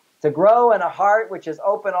 To grow in a heart which is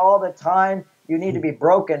open all the time, you need to be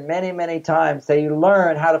broken many, many times. So you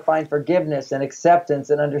learn how to find forgiveness and acceptance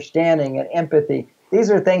and understanding and empathy. These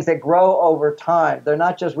are things that grow over time. They're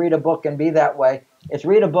not just read a book and be that way. It's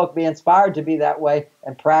read a book, be inspired to be that way,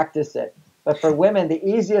 and practice it. But for women, the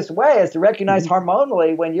easiest way is to recognize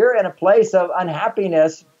hormonally when you're in a place of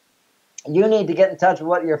unhappiness. You need to get in touch with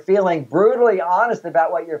what you're feeling, brutally honest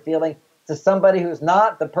about what you're feeling, to somebody who's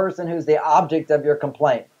not the person who's the object of your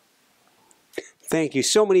complaint. Thank you.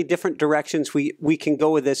 So many different directions we can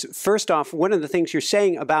go with this. First off, one of the things you're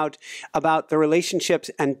saying about the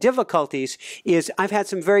relationships and difficulties is I've had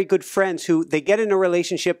some very good friends who they get in a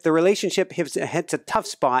relationship, the relationship hits a tough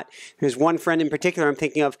spot. There's one friend in particular I'm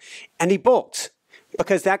thinking of, and he bolts,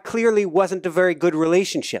 because that clearly wasn't a very good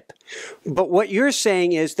relationship. But what you're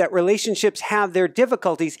saying is that relationships have their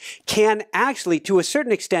difficulties can actually, to a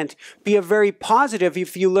certain extent, be a very positive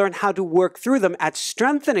if you learn how to work through them at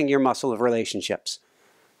strengthening your muscle of relationships.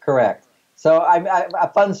 Correct. So a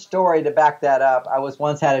fun story to back that up. I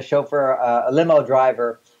once had a chauffeur, a limo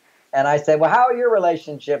driver, and I said, well, how are your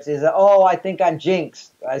relationships? He said, oh, I think I'm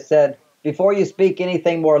jinxed. I said, before you speak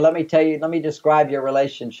anything more, let me describe your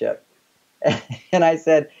relationship. And I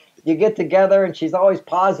said, you get together and she's always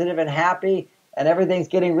positive and happy and everything's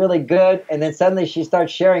getting really good. And then suddenly she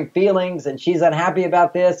starts sharing feelings and she's unhappy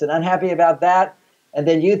about this and unhappy about that. And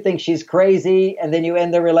then you think she's crazy and then you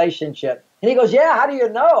end the relationship. And he goes, yeah, how do you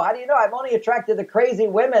know? How do you know? I'm only attracted to crazy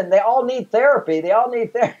women. They all need therapy. They all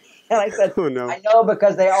need therapy. And I said, oh, no. I know,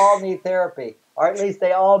 because they all need therapy, or at least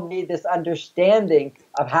they all need this understanding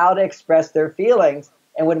of how to express their feelings.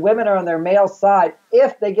 And when women are on their male side,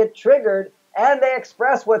 if they get triggered and they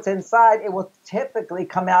express what's inside, it will typically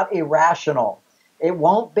come out irrational. It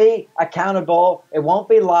won't be accountable. It won't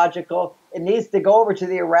be logical. It needs to go over to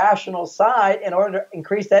the irrational side in order to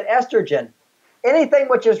increase that estrogen. Anything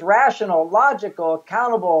which is rational, logical,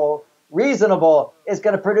 accountable, reasonable is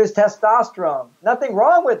going to produce testosterone. Nothing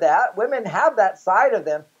wrong with that. Women have that side of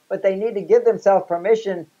them, but they need to give themselves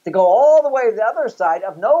permission to go all the way to the other side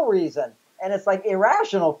of no reason. And it's like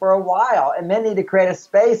irrational for a while, and men need to create a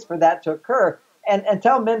space for that to occur. And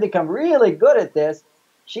until men become really good at this,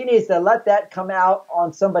 she needs to let that come out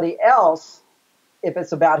on somebody else if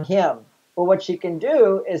it's about him. But what she can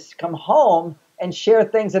do is come home and share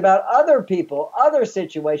things about other people, other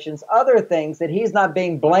situations, other things that he's not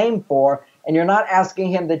being blamed for, and you're not asking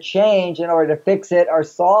him to change in order to fix it or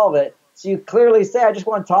solve it. So you clearly say, I just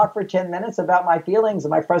want to talk for 10 minutes about my feelings and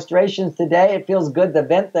my frustrations today. It feels good to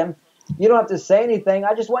vent them. You don't have to say anything.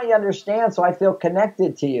 I just want you to understand so I feel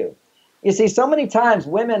connected to you. You see, so many times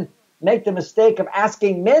women make the mistake of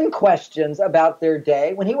asking men questions about their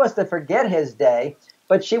day when he wants to forget his day,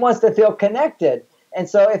 but she wants to feel connected. And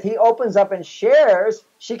so if he opens up and shares,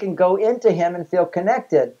 she can go into him and feel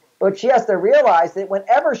connected. But she has to realize that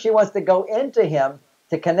whenever she wants to go into him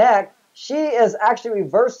to connect, she is actually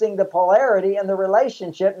reversing the polarity in the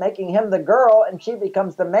relationship, making him the girl, and she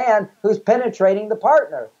becomes the man who's penetrating the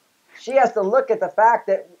partner. She has to look at the fact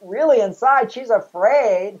that really inside she's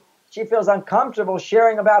afraid, she feels uncomfortable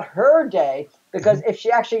sharing about her day, because if she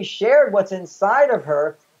actually shared what's inside of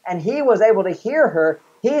her and he was able to hear her,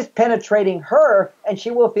 he's penetrating her and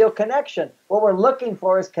she will feel connection. What we're looking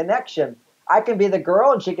for is connection. I can be the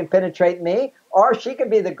girl and she can penetrate me, or she can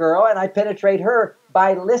be the girl and I penetrate her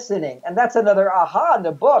by listening. And that's another aha in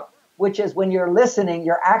the book, which is when you're listening,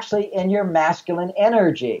 you're actually in your masculine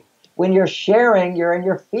energy. When you're sharing, you're in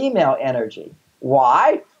your female energy.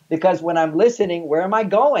 Why? Because when I'm listening, where am I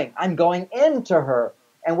going? I'm going into her.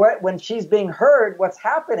 And when she's being heard, what's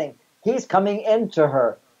happening? He's coming into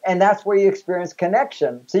her. And that's where you experience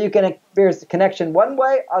connection. So you can experience connection one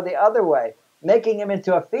way or the other way. Making him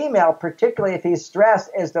into a female, particularly if he's stressed,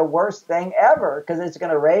 is the worst thing ever, because it's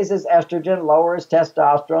going to raise his estrogen, lower his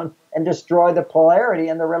testosterone, and destroy the polarity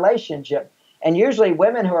in the relationship. And usually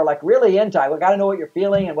women who are like really into, I got to know what you're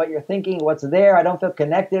feeling and what you're thinking, what's there, I don't feel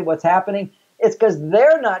connected, what's happening. It's because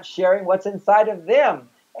they're not sharing what's inside of them.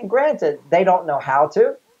 And granted, they don't know how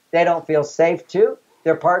to. They don't feel safe to.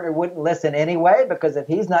 Their partner wouldn't listen anyway, because if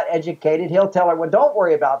he's not educated, he'll tell her, well, don't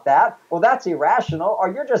worry about that. Well, that's irrational,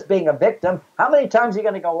 or you're just being a victim. How many times are you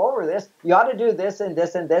going to go over this? You ought to do this and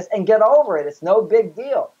this and this and get over it. It's no big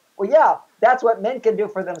deal. Well, yeah, that's what men can do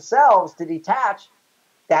for themselves to detach.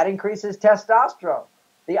 That increases testosterone.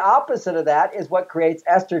 The opposite of that is what creates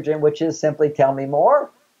estrogen, which is simply tell me more.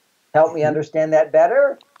 Help me understand that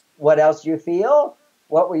better. What else you feel?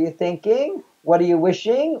 What were you thinking? What are you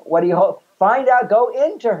wishing? What do you hope? Find out, go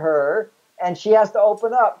into her, and she has to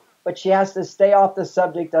open up. But she has to stay off the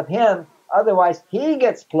subject of him. Otherwise, he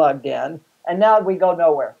gets plugged in, and now we go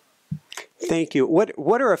nowhere. Thank you.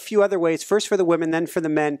 What are a few other ways, first for the women, then for the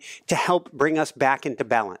men, to help bring us back into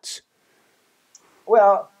balance?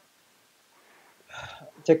 Well,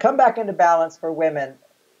 to come back into balance for women,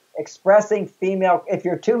 expressing female, if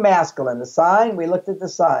you're too masculine, the sign, we looked at the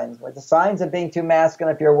signs. What the signs of being too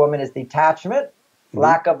masculine, if you're a woman, is detachment,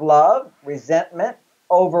 lack of love, resentment,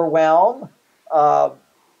 overwhelm,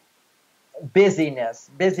 busyness,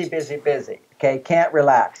 busy, okay, can't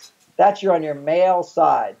relax. That's you're on your male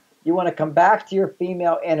side. You want to come back to your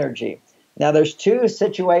female energy. Now, there's two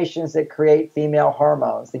situations that create female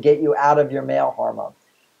hormones to get you out of your male hormone.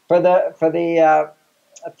 For the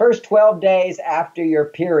first 12 days after your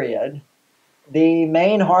period, the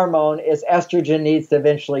main hormone is estrogen needs to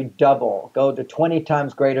eventually double, go to 20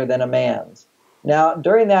 times greater than a man's. Now,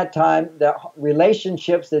 during that time, the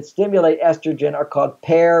relationships that stimulate estrogen are called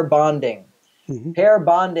pair bonding. Mm-hmm. Pair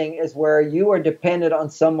bonding is where you are dependent on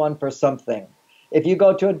someone for something. If you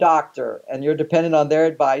go to a doctor and you're dependent on their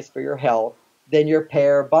advice for your health, then you're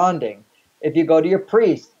pair bonding. If you go to your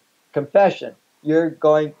priest, confession, you're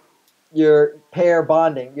pair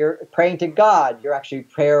bonding. You're praying to God, you're actually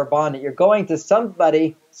pair bonding. You're going to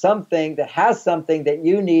somebody, something that has something that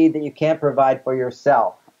you need that you can't provide for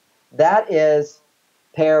yourself. That is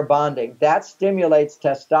pair bonding. That stimulates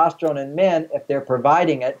testosterone in men if they're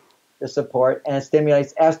providing it, the support, and it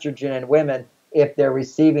stimulates estrogen in women if they're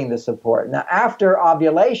receiving the support. Now, after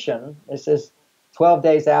ovulation, this is 12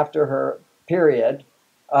 days after her period,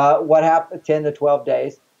 what happened, 10 to 12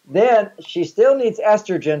 days, then she still needs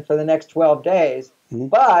estrogen for the next 12 days,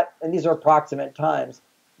 but, and these are approximate times,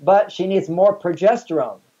 but she needs more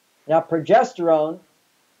progesterone. Now, progesterone,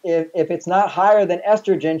 if it's not higher than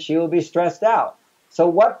estrogen, she will be stressed out. So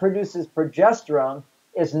what produces progesterone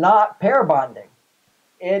is not pair bonding.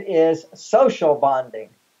 It is social bonding.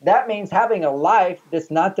 That means having a life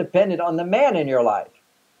that's not dependent on the man in your life.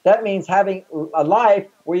 That means having a life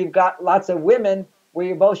where you've got lots of women where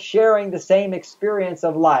you're both sharing the same experience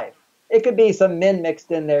of life. It could be some men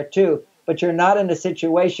mixed in there too, but you're not in a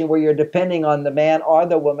situation where you're depending on the man or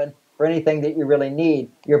the woman for anything that you really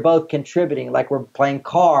need. You're both contributing, like we're playing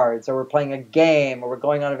cards, or we're playing a game, or we're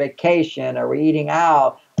going on a vacation, or we're eating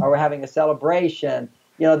out, or we're having a celebration.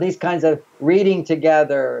 You know, these kinds of reading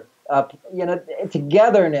together,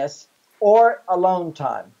 togetherness, or alone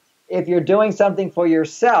time. If you're doing something for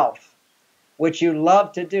yourself, which you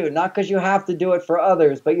love to do, not because you have to do it for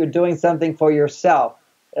others, but you're doing something for yourself,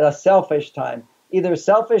 a selfish time. Either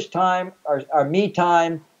selfish time or me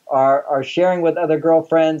time or sharing with other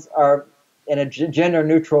girlfriends or in a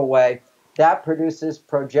gender-neutral way, that produces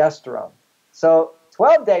progesterone. So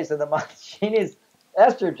 12 days of the month, she needs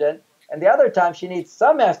estrogen, and the other time she needs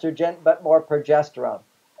some estrogen but more progesterone.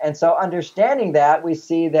 And so understanding that, we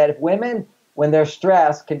see that if women, when they're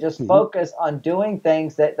stressed, can just focus on doing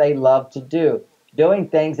things that they love to do, doing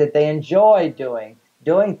things that they enjoy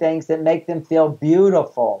doing things that make them feel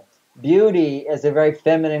beautiful. Beauty is a very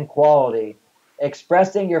feminine quality.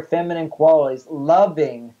 Expressing your feminine qualities,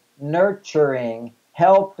 loving, nurturing,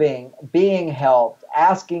 helping, being helped,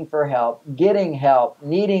 asking for help, getting help,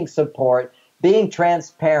 needing support, being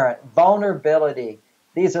transparent, vulnerability.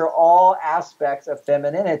 These are all aspects of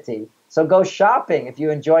femininity. So go shopping if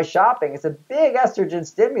you enjoy shopping. It's a big estrogen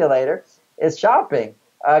stimulator, is shopping.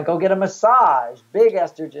 Go get a massage, big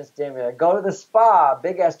estrogen stimulator. Go to the spa,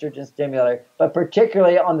 big estrogen stimulator, but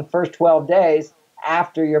particularly on the first 12 days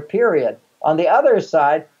after your period. On the other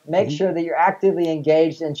side, make sure that you're actively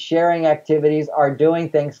engaged in sharing activities or doing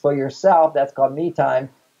things for yourself. That's called me time,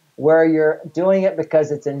 where you're doing it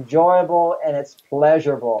because it's enjoyable and it's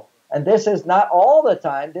pleasurable. And this is not all the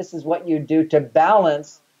time. This is what you do to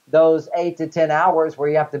balance those 8 to 10 hours where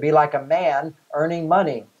you have to be like a man earning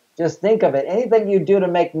money. Just think of it. Anything you do to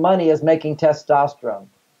make money is making testosterone.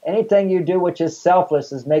 Anything you do which is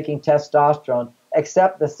selfless is making testosterone,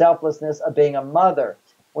 except the selflessness of being a mother.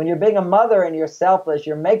 When you're being a mother and you're selfless,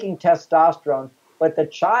 you're making testosterone, but the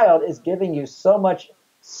child is giving you so much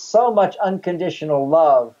unconditional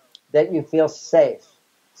love that you feel safe.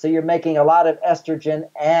 So you're making a lot of estrogen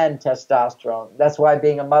and testosterone. That's why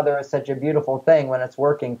being a mother is such a beautiful thing when it's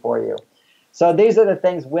working for you. So these are the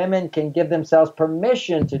things women can give themselves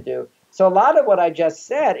permission to do. So a lot of what I just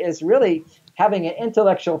said is really having an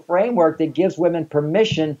intellectual framework that gives women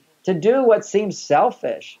permission to do what seems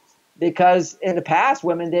selfish. Because in the past,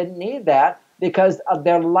 women didn't need that because of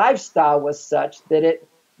their lifestyle was such that it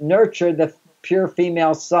nurtured the pure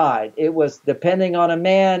female side. It was depending on a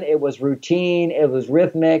man, it was routine, it was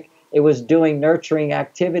rhythmic, it was doing nurturing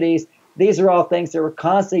activities. These are all things that were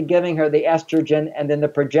constantly giving her the estrogen, and then the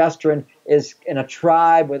progesterone is in a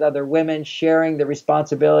tribe with other women sharing the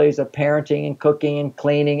responsibilities of parenting and cooking and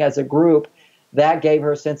cleaning as a group. That gave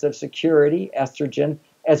her a sense of security, estrogen,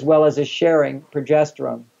 as well as a sharing,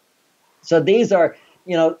 progesterone. So these are,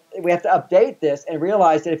 we have to update this and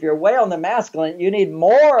realize that if you're way on the masculine, you need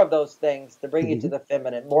more of those things to bring you to the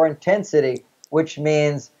feminine, more intensity, which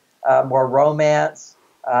means more romance,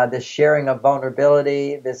 this sharing of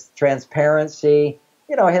vulnerability, this transparency,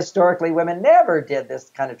 historically women never did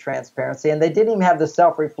this kind of transparency, and they didn't even have the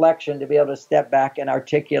self-reflection to be able to step back and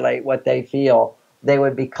articulate what they feel. They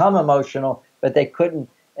would become emotional, but they couldn't,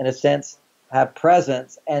 in a sense, have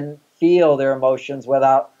presence and feel their emotions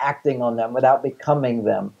without acting on them, without becoming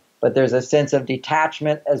them. But there's a sense of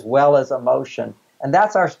detachment as well as emotion. And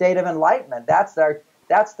that's our state of enlightenment. That's the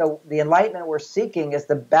enlightenment we're seeking, is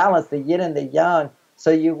the balance, the yin and the yang. So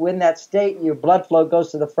you, in that state, your blood flow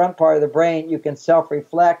goes to the front part of the brain. You can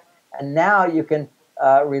self-reflect, and now you can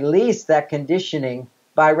release that conditioning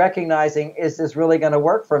by recognizing, is this really going to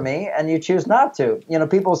work for me? And you choose not to.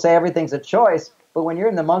 People say everything's a choice, but when you're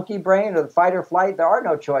in the monkey brain or the fight or flight, there are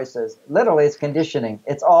no choices. Literally, it's conditioning.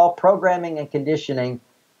 It's all programming and conditioning.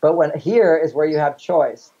 But here is where you have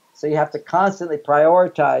choice. So you have to constantly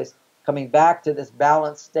prioritize coming back to this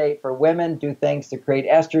balanced state. For women, do things to create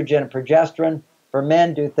estrogen and progesterone. For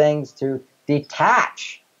men, do things to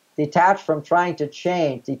detach from trying to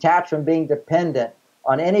change, detach from being dependent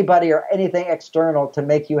on anybody or anything external to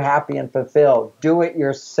make you happy and fulfilled. Do it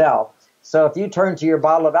yourself. So if you turn to your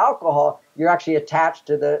bottle of alcohol, you're actually attached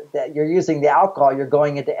to you're using the alcohol, you're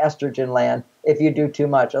going into estrogen land if you do too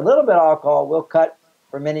much. A little bit of alcohol will cut,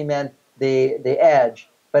 for many men, the edge.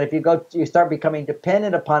 But if you start becoming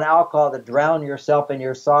dependent upon alcohol to drown yourself in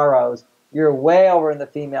your sorrows, you're way over in the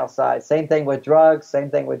female side. Same thing with drugs, same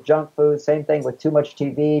thing with junk food, same thing with too much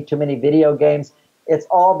TV, too many video games. It's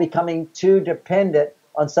all becoming too dependent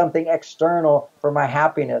on something external for my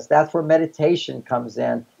happiness. That's where meditation comes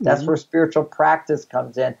in. That's where spiritual practice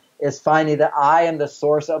comes in, is finding that I am the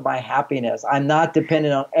source of my happiness. I'm not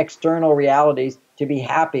dependent on external realities to be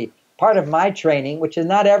happy. Part of my training, which is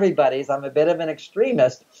not everybody's, I'm a bit of an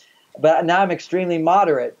extremist, but now I'm extremely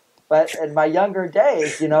moderate. But in my younger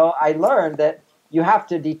days, I learned that you have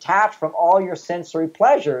to detach from all your sensory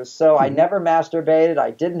pleasures. So I never masturbated.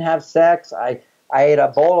 I didn't have sex. I ate a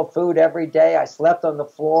bowl of food every day. I slept on the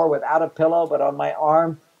floor without a pillow, but on my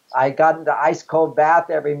arm. I got into ice cold bath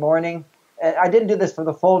every morning. And I didn't do this for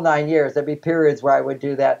the full 9 years. There'd be periods where I would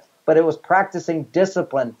do that. But it was practicing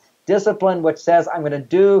discipline. Discipline which says I'm going to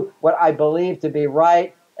do what I believe to be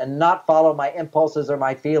right and not follow my impulses or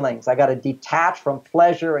my feelings. I got to detach from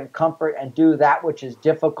pleasure and comfort and do that which is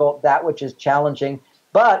difficult, that which is challenging,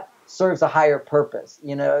 but serves a higher purpose.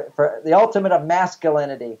 For the ultimate of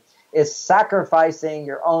masculinity is sacrificing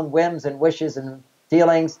your own whims and wishes and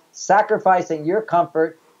feelings, sacrificing your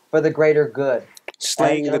comfort for the greater good.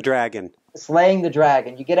 Slaying the dragon. Slaying the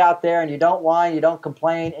dragon. You get out there and you don't whine, you don't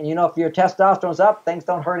complain, and if your testosterone's up, things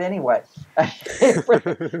don't hurt anyway.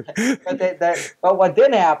 But what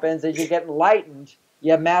then happens is you get enlightened,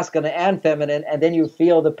 you have masculine and feminine, and then you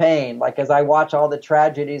feel the pain. Like as I watch all the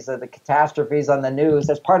tragedies of the catastrophes on the news,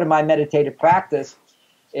 as part of my meditative practice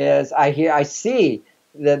is I see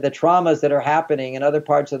the traumas that are happening in other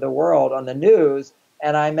parts of the world on the news,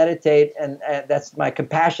 and I meditate, and that's my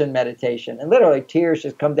compassion meditation. And literally tears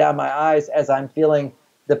just come down my eyes as I'm feeling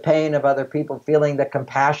the pain of other people, feeling the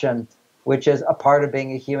compassion, which is a part of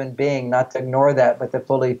being a human being, not to ignore that, but to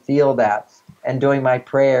fully feel that. And doing my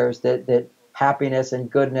prayers that happiness and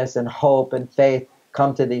goodness and hope and faith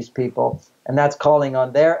come to these people. And that's calling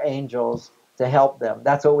on their angels to help them.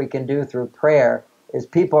 That's what we can do through prayer, is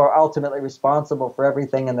people are ultimately responsible for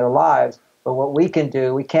everything in their lives. But what we can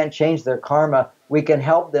do, we can't change their karma. We can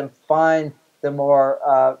help them find the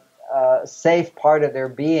more safe part of their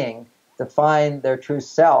being, to find their true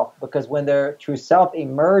self. Because when their true self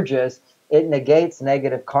emerges, it negates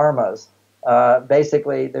negative karmas.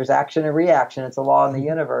 Basically, there's action and reaction. It's a law in the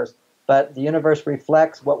universe. But the universe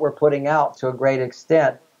reflects what we're putting out to a great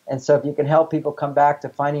extent. And so if you can help people come back to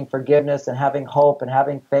finding forgiveness and having hope and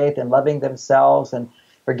having faith and loving themselves and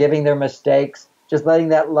forgiving their mistakes, just letting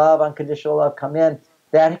that love, unconditional love come in,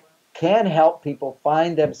 that can help people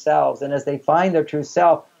find themselves. And as they find their true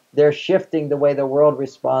self, they're shifting the way the world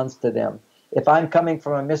responds to them. If I'm coming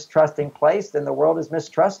from a mistrusting place, then the world is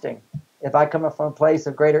mistrusting. If I come from a place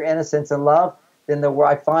of greater innocence and love, then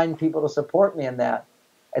I find people to support me in that.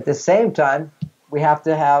 At the same time, we have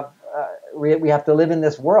to have we have to live in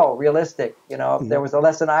this world, realistic. If there was a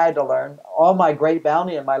lesson I had to learn, all my great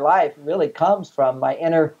bounty in my life really comes from my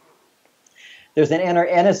inner. There's an inner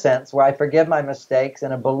innocence where I forgive my mistakes,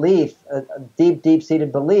 and a belief, a deep,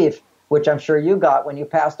 deep-seated belief, which I'm sure you got when you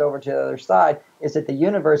passed over to the other side, is that the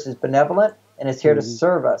universe is benevolent and is here to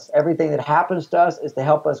serve us. Everything that happens to us is to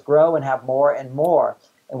help us grow and have more and more.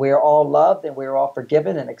 And we are all loved and we are all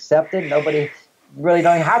forgiven and accepted. Nobody really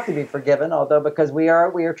don't have to be forgiven, although because we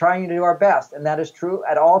are trying to do our best. And that is true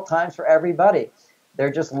at all times for everybody.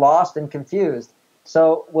 They're just lost and confused.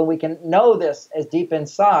 So when we can know this as deep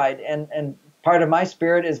inside and part of my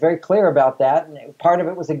spirit is very clear about that. And part of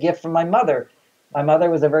it was a gift from my mother. My mother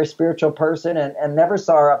was a very spiritual person and never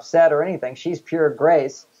saw her upset or anything. She's pure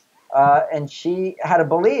grace. And she had a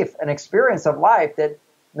belief, an experience of life that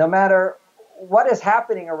no matter what is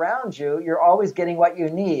happening around you, you're always getting what you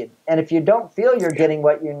need. And if you don't feel you're getting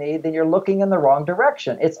what you need, then you're looking in the wrong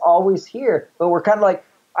direction. It's always here. But we're kind of like,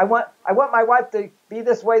 I want my wife to be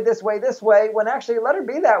this way, this way, this way, when actually let her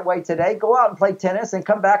be that way today. Go out and play tennis and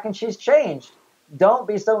come back and she's changed. Don't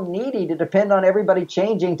be so needy to depend on everybody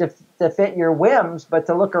changing to fit your whims, but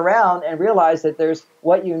to look around and realize that there's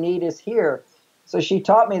what you need is here. So she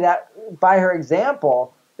taught me that by her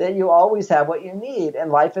example, that you always have what you need,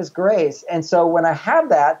 and life is grace. And so when I have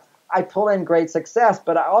that, I pull in great success,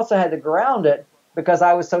 but I also had to ground it because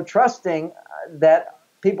I was so trusting that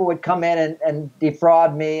people would come in and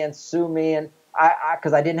defraud me and sue me, and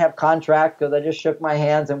because I didn't have contract, because I just shook my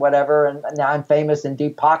hands and whatever, and now I'm famous in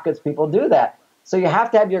deep pockets. People do that. So you have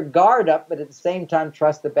to have your guard up, but at the same time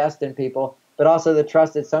trust the best in people, but also the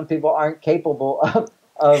trust that some people aren't capable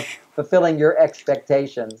of fulfilling your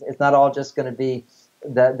expectations. It's not all just going to be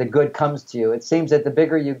the good comes to you. It seems that the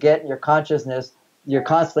bigger you get in your consciousness, you're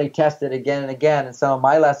constantly tested again and again. And some of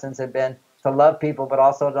my lessons have been to love people, but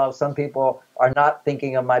also know some people are not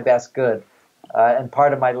thinking of my best good. And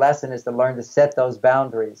part of my lesson is to learn to set those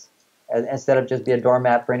boundaries instead of just be a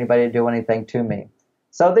doormat for anybody to do anything to me.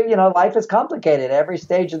 So that, life is complicated. Every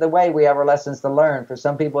stage of the way, we have our lessons to learn. For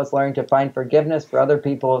some people, it's learning to find forgiveness. For other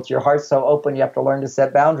people, it's your heart's so open, you have to learn to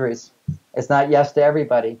set boundaries. It's not yes to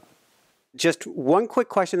everybody. Just one quick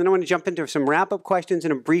question, then I want to jump into some wrap-up questions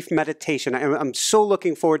and a brief meditation. I'm so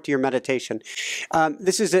looking forward to your meditation.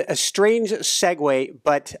 This is a strange segue,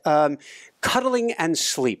 but cuddling and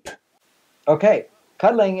sleep. Okay.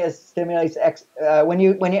 Cuddling stimulates when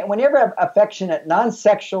you ever have affectionate,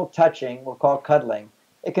 non-sexual touching, we'll call cuddling.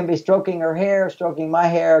 It can be stroking her hair, stroking my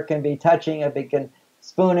hair. It can be touching. It can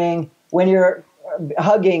spooning. When you're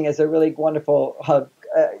hugging is a really wonderful hug.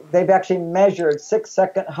 They've actually measured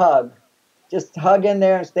 6-second hug. Just hug in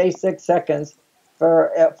there and stay 6 seconds.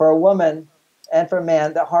 For a woman and for a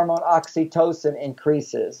man, the hormone oxytocin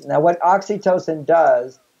increases. Now, what oxytocin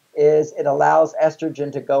does is it allows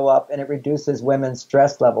estrogen to go up and it reduces women's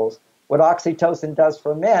stress levels. What oxytocin does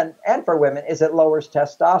for men and for women is it lowers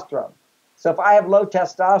testosterone. So if I have low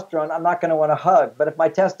testosterone, I'm not going to want to hug. But if my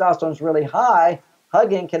testosterone is really high,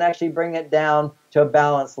 hugging can actually bring it down to a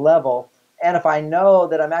balanced level. And if I know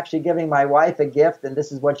that I'm actually giving my wife a gift and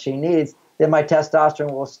this is what she needs, then my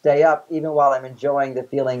testosterone will stay up even while I'm enjoying the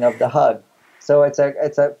feeling of the hug. So it's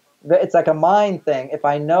like a mind thing. If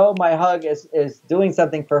I know my hug is doing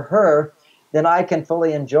something for her, then I can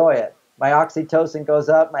fully enjoy it. My oxytocin goes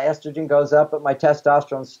up, my estrogen goes up, but my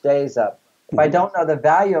testosterone stays up. If I don't know the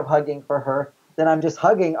value of hugging for her, then I'm just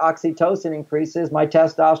hugging, oxytocin increases, my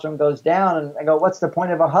testosterone goes down, and I go, what's the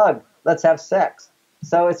point of a hug? Let's have sex.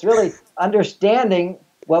 So it's really understanding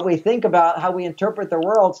what we think about how we interpret the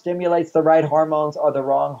world stimulates the right hormones or the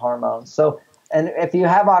wrong hormones. So, and if you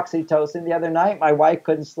have oxytocin, the other night my wife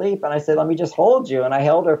couldn't sleep, and I said, let me just hold you. And I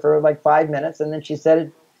held her for like 5 minutes, and then she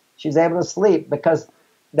said she's able to sleep because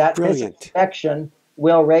that connection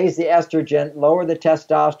will raise the estrogen, lower the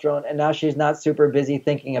testosterone, and now she's not super busy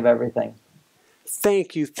thinking of everything.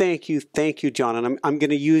 Thank you, John. And I'm going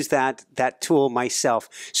to use that tool myself.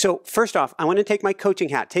 So first off, I want to take my coaching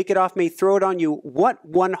hat, take it off me, throw it on you. What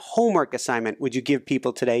one homework assignment would you give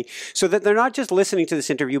people today so that they're not just listening to this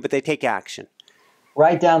interview, but they take action?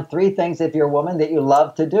 Write down 3 things, if you're a woman, that you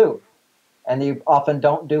love to do and you often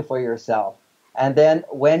don't do for yourself. And then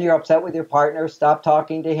when you're upset with your partner, stop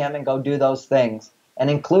talking to him and go do those things. And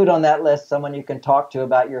include on that list someone you can talk to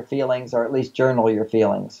about your feelings, or at least journal your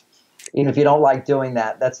feelings. Even if you don't like doing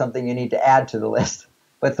that, that's something you need to add to the list.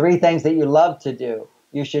 But 3 things that you love to do,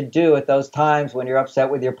 you should do at those times when you're upset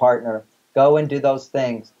with your partner. Go and do those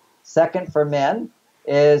things. Second, for men,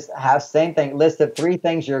 is have same thing, list of 3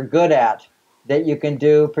 things you're good at that you can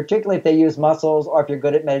do, particularly if they use muscles, or if you're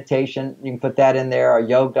good at meditation, you can put that in there, or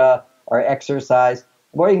yoga, or exercise.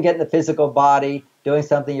 Or you can get in the physical body, doing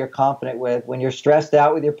something you're confident with. When you're stressed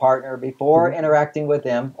out with your partner, before interacting with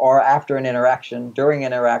them, or after an interaction, during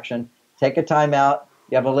interaction, take a time out.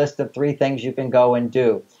 You have a list of 3 things you can go and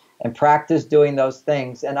do. And practice doing those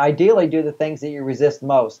things. And ideally do the things that you resist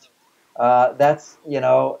most. That's,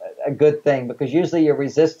 a good thing. Because usually your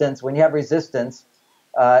resistance, when you have resistance,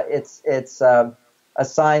 it's a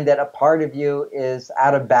sign that a part of you is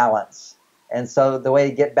out of balance. And so the way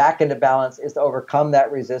to get back into balance is to overcome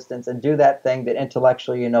that resistance and do that thing that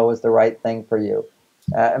intellectually you know is the right thing for you.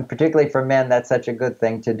 And particularly for men, that's such a good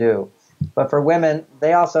thing to do. But for women,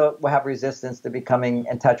 they also will have resistance to becoming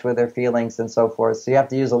in touch with their feelings and so forth. So you have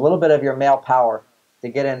to use a little bit of your male power to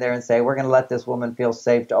get in there and say, we're going to let this woman feel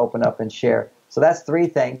safe to open up and share. So that's three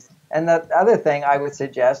things. And the other thing I would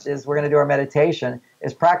suggest is we're going to do our meditation,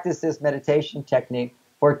 is practice this meditation technique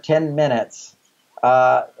for 10 minutes,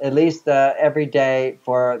 at least every day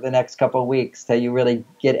for the next couple of weeks, till you really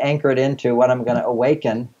get anchored into what I'm going to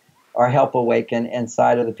awaken or help awaken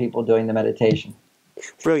inside of the people doing the meditation.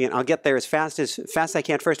 Brilliant. I'll get there as fast as I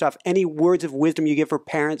can. First off, any words of wisdom you give for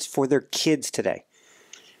parents for their kids today?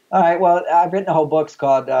 All right. Well, I've written a whole book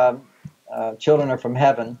called Children Are From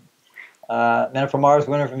Heaven. Men are from Mars,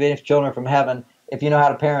 women are from Venus, children are from heaven, if you know how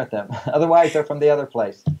to parent them. Otherwise, they're from the other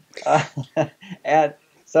place. And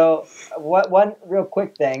so one real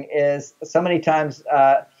quick thing is so many times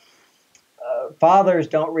fathers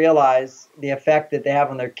don't realize the effect that they have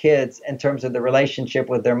on their kids in terms of the relationship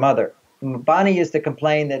with their mother. Bonnie used to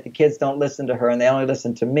complain that the kids don't listen to her and they only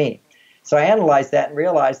listen to me. So I analyzed that and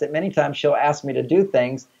realized that many times she'll ask me to do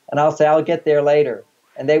things, and I'll say, I'll get there later.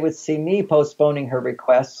 And they would see me postponing her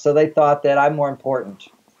request, so they thought that I'm more important.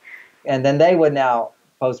 And then they would now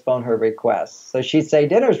postpone her request. So she'd say,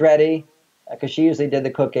 dinner's ready, because she usually did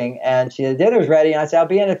the cooking. And she said, dinner's ready. And I said, I'll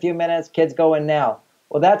be in a few minutes. Kids go in now.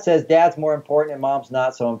 Well, that says dad's more important and mom's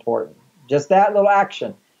not so important. Just that little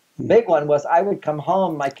action. The big one was I would come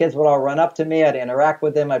home. My kids would all run up to me. I'd interact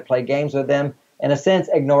with them. I'd play games with them. In a sense,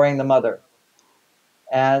 ignoring the mother.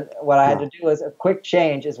 And what I had to do was a quick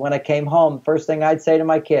change is when I came home, first thing I'd say to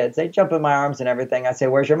my kids, they'd jump in my arms and everything. I say,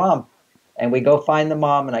 where's your mom? And we go find the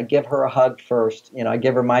mom, and I give her a hug first. You know, I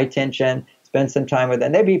give her my attention, spend some time with her.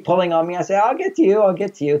 And they'd be pulling on me. I say, I'll get to you. I'll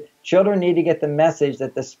get to you. Children need to get the message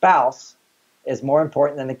that the spouse is more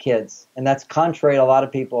important than the kids. And that's contrary to a lot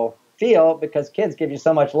of people feel, because kids give you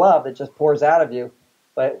so much love that just pours out of you.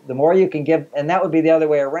 But the more you can give, and that would be the other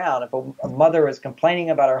way around. If a mother is complaining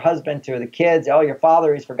about her husband to the kids, oh, your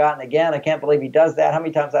father, he's forgotten again. I can't believe he does that. How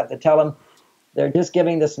many times I have to tell him? They're just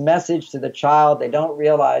giving this message to the child. They don't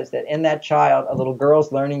realize that in that child, a little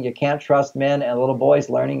girl's learning you can't trust men, and a little boy's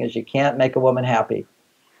learning is you can't make a woman happy.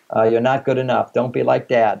 You're not good enough. Don't be like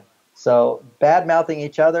dad. So bad-mouthing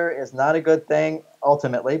each other is not a good thing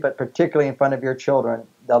ultimately, but particularly in front of your children.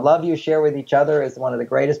 The love you share with each other is one of the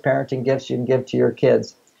greatest parenting gifts you can give to your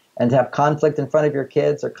kids. And to have conflict in front of your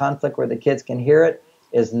kids, or conflict where the kids can hear it,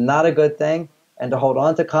 is not a good thing. And to hold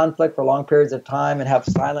on to conflict for long periods of time and have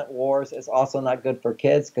silent wars is also not good for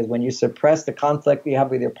kids, because when you suppress the conflict you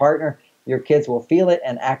have with your partner, your kids will feel it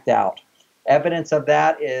and act out. Evidence of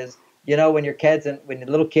that is, you know, when your kids and when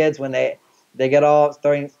little kids, when they get all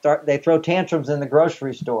they throw tantrums in the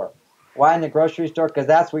grocery store. Why in the grocery store? Because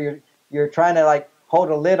that's where you're trying to like hold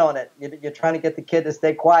a lid on it. You're trying to get the kid to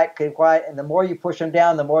stay quiet, and the more you push them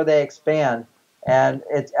down, the more they expand. And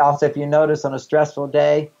it's also, if you notice, on a stressful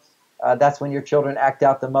day, that's when your children act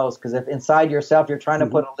out the most. Because if inside yourself you're trying to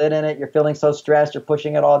put a lid in it, you're feeling so stressed, you're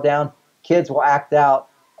pushing it all down, kids will act out,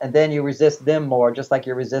 and then you resist them more, just like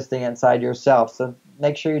you're resisting inside yourself. So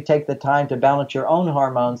make sure you take the time to balance your own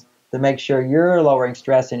hormones to make sure you're lowering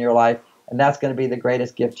stress in your life, and that's going to be the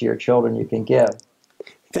greatest gift to your children you can give.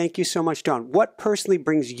 Thank you so much, Don. What personally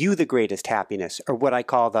brings you the greatest happiness, or what I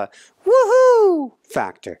call the woohoo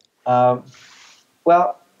factor?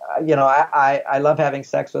 Well, you know, I love having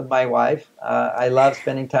sex with my wife. I love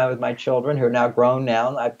spending time with my children, who are now grown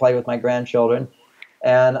now. I play with my grandchildren.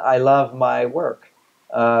 And I love my work.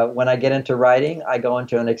 When I get into writing, I go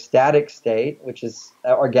into an ecstatic state, which is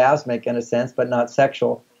orgasmic in a sense, but not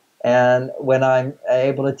sexual. And when I'm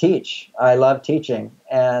able to teach, I love teaching.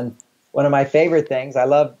 And one of my favorite things, I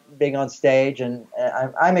love being on stage, and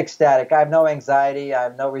I'm ecstatic. I have no anxiety. I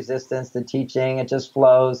have no resistance to teaching. It just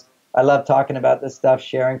flows. I love talking about this stuff,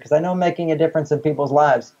 sharing, because I know I'm making a difference in people's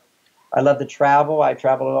lives. I love to travel. I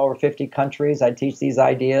travel to over 50 countries. I teach these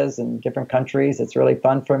ideas in different countries. It's really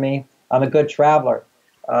fun for me. I'm a good traveler.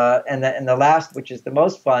 And the last, which is the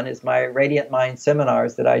most fun, is my Radiant Mind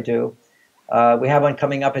seminars that I do. We have one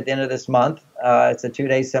coming up at the end of this month. It's a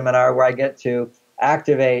 2-day seminar where I get to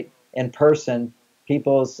activate in person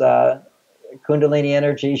people's Kundalini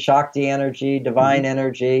energy, Shakti energy, divine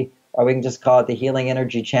energy, or we can just call it the healing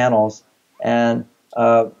energy channels. And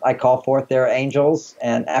I call forth their angels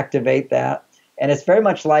and activate that. And it's very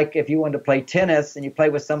much like if you want to play tennis and you play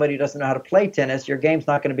with somebody who doesn't know how to play tennis, your game's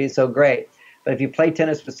not going to be so great. But if you play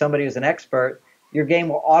tennis with somebody who's an expert, your game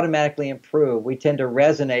will automatically improve. We tend to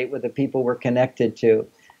resonate with the people we're connected to.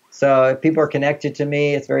 So if people are connected to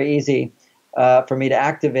me, it's very easy for me to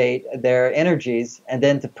activate their energies and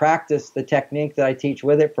then to practice the technique that I teach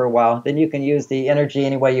with it for a while. Then you can use the energy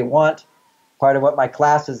any way you want. part of what my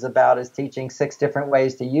class is about is teaching 6 different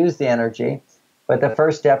ways to use the energy. But the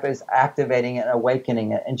first step is activating it and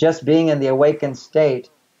awakening it. And just being in the awakened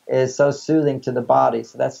state is so soothing to the body.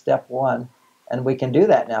 So that's step 1. And we can do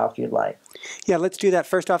that now if you'd like. Yeah, let's do that.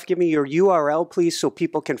 First off, give me your URL, please, so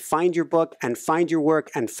people can find your book and find your work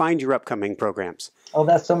and find your upcoming programs. Oh,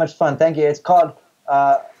 that's so much fun. Thank you. It's called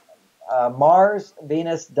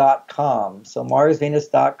MarsVenus.com. So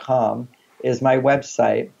MarsVenus.com is my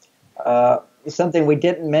website. Something we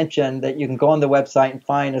didn't mention that you can go on the website and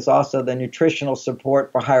find is also the nutritional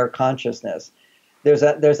support for higher consciousness. There's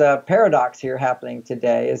a paradox here happening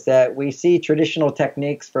today, is that we see traditional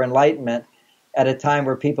techniques for enlightenment at a time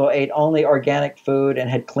where people ate only organic food and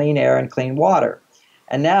had clean air and clean water.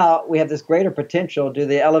 And now we have this greater potential due to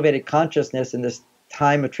the elevated consciousness in this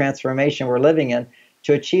time of transformation we're living in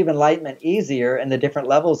to achieve enlightenment easier in the different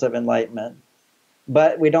levels of enlightenment.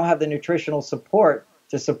 But we don't have the nutritional support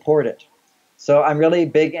to support it. So I'm really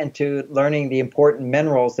big into learning the important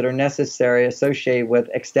minerals that are necessary associated with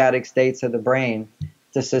ecstatic states of the brain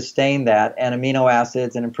to sustain that, and amino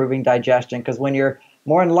acids and improving digestion. Because when you're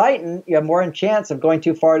more enlightened, you have more chance of going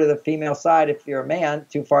too far to the female side if you're a man,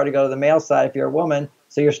 too far to go to the male side if you're a woman.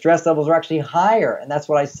 So your stress levels are actually higher, and that's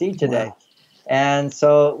what I see today. Wow. And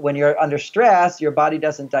so when you're under stress, your body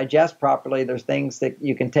doesn't digest properly. There's things that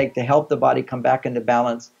you can take to help the body come back into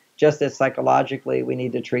balance, just as psychologically we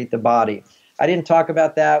need to treat the body. I didn't talk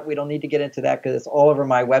about that. We don't need to get into that because it's all over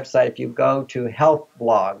my website if you go to health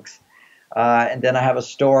blogs. And then I have a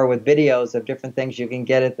store with videos of different things you can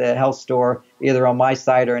get at the health store, either on my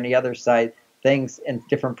site or any other site, things and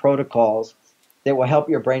different protocols that will help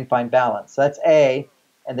your brain find balance. So that's A.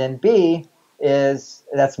 And then B is,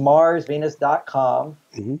 that's MarsVenus.com.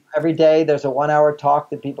 Mm-hmm. Every day there's a 1-hour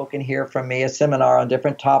talk that people can hear from me, a seminar on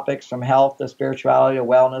different topics from health to spirituality to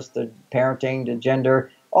wellness to parenting to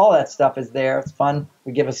gender. All that stuff is there. It's fun.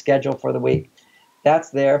 We give a schedule for the week.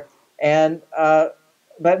 That's there. And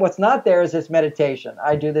but what's not there is this meditation.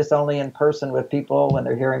 I do this only in person with people when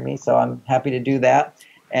they're hearing me, so I'm happy to do that.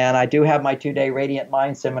 And I do have my 2-day Radiant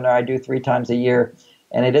Mind seminar I do 3 times a year.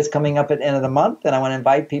 And it is coming up at the end of the month, and I want to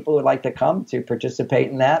invite people who'd like to come to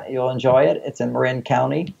participate in that. You'll enjoy it. It's in Marin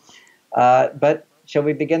County. But shall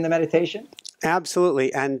we begin the meditation?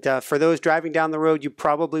 Absolutely. And for those driving down the road, you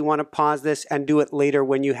probably want to pause this and do it later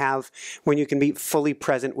when you can be fully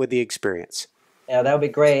present with the experience. Yeah, that would be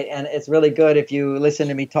great. And it's really good if you listen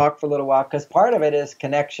to me talk for a little while, because part of it is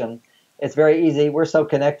connection. It's very easy. We're so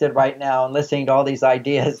connected right now, and listening to all these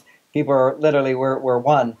ideas, people are literally, we're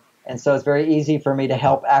one. And so it's very easy for me to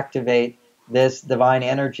help activate this divine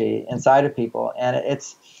energy inside of people. And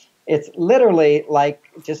it's literally like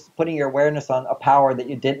just putting your awareness on a power that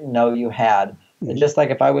you didn't know you had. Mm-hmm. Just like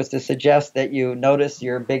if I was to suggest that you notice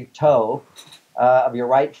your big toe of your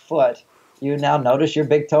right foot, you now notice your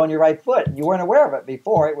big toe on your right foot. You weren't aware of it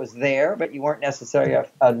before. It was there, but you weren't necessarily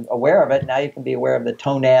aware of it. Now you can be aware of the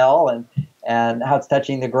toenail and how it's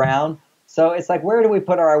touching the ground. So it's like, where do we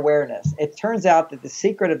put our awareness? It turns out that the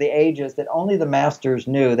secret of the ages that only the masters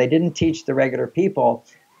knew, they didn't teach the regular people,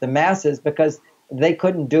 the masses, because they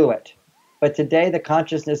couldn't do it. But today the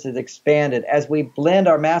consciousness is expanded. As we blend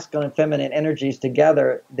our masculine and feminine energies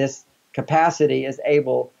together, this capacity is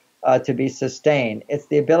able to be sustained. It's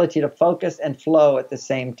the ability to focus and flow at the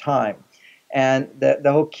same time. And the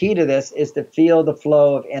whole key to this is to feel the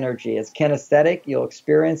flow of energy. It's kinesthetic. You'll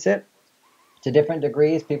experience it. To different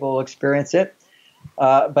degrees, people will experience it.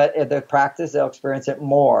 But in the practice, they'll experience it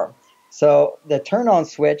more. So the turn-on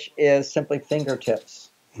switch is simply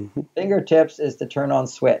fingertips. Mm-hmm. Fingertips is the turn-on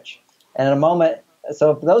switch. And in a moment,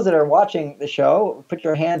 so for those that are watching the show, put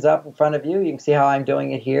your hands up in front of you. You can see how I'm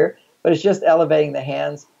doing it here. But it's just elevating the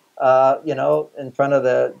hands, in front of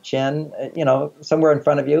the chin, somewhere in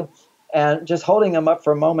front of you. And just holding them up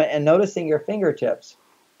for a moment and noticing your fingertips.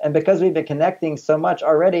 And because we've been connecting so much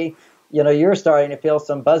already, you're starting to feel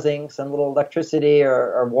some buzzing, some little electricity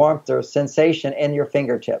or warmth or sensation in your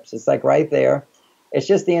fingertips. It's like right there. It's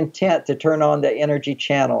just the intent to turn on the energy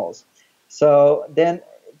channels. So then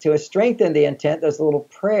to strengthen the intent, there's a little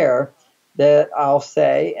prayer that I'll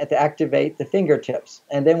say to activate the fingertips.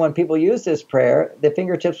 And then when people use this prayer, the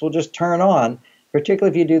fingertips will just turn on,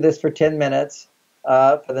 particularly if you do this for 10 minutes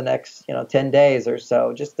for the next 10 days or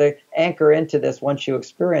so, just to anchor into this once you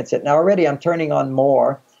experience it. Now already I'm turning on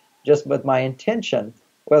more just with my intention,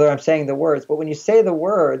 whether I'm saying the words. But when you say the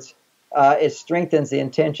words, it strengthens the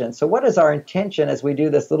intention. So what is our intention as we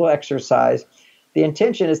do this little exercise? The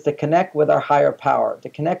intention is to connect with our higher power, to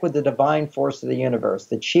connect with the divine force of the universe,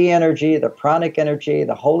 the chi energy, the pranic energy,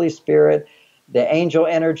 the Holy Spirit, the angel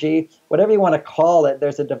energy, whatever you want to call it.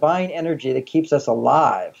 There's a divine energy that keeps us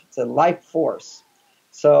alive. It's a life force.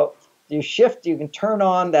 So you shift, you can turn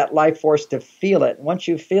on that life force to feel it. Once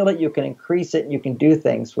you feel it, you can increase it and you can do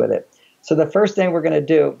things with it. So the first thing we're going to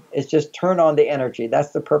do is just turn on the energy.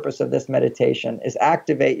 That's the purpose of this meditation, is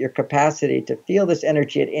activate your capacity to feel this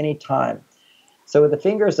energy at any time. So with the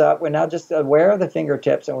fingers up, we're now just aware of the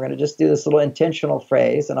fingertips, and we're going to just do this little intentional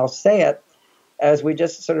phrase, and I'll say it as we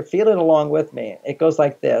just sort of feel it along with me. It goes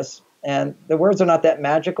like this, and the words are not that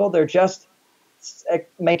magical. They're just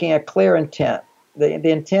making a clear intent. The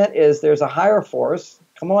intent is there's a higher force.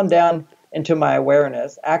 Come on down into my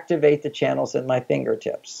awareness, activate the channels in my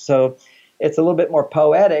fingertips. So it's a little bit more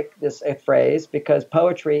poetic, this phrase, because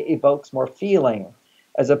poetry evokes more feeling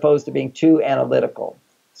as opposed to being too analytical.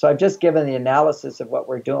 So I've just given the analysis of what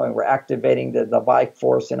we're doing. We're activating the life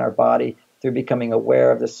force in our body through becoming aware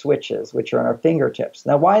of the switches, which are in our fingertips.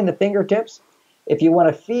 Now, why in the fingertips? If you want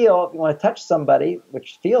to feel, if you want to touch somebody,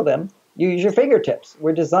 which feel them, you use your fingertips.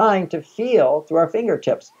 We're designed to feel through our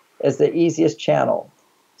fingertips as the easiest channel.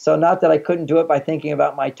 So not that I couldn't do it by thinking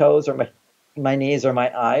about my toes or my knees or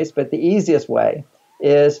my eyes, but the easiest way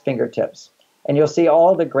is fingertips. And you'll see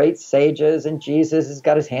all the great sages, and Jesus has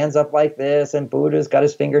got his hands up like this, and Buddha's got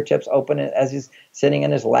his fingertips open as he's sitting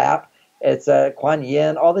in his lap. It's Kuan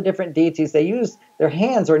Yin, all the different deities, they use their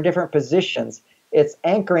hands are in different positions. It's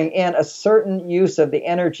anchoring in a certain use of the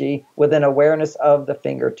energy with an awareness of the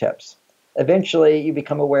fingertips. Eventually, you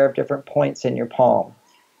become aware of different points in your palm.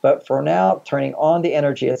 But for now, turning on the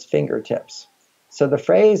energy, it's fingertips. So the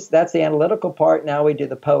phrase, that's the analytical part. Now we do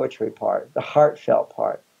the poetry part, the heartfelt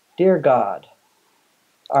part. Dear God,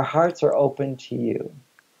 our hearts are open to you.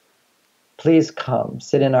 Please come,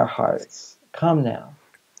 sit in our hearts. Come now.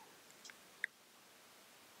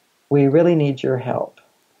 We really need your help.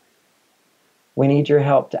 We need your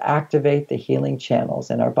help to activate the healing channels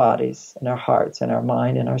in our bodies, in our hearts, in our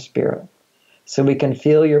mind, in our spirit, so we can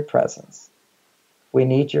feel your presence. We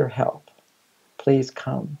need your help. Please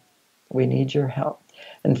come. We need your help.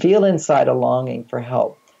 And feel inside a longing for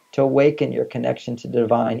help, to awaken your connection to the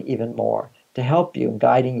divine even more, to help you,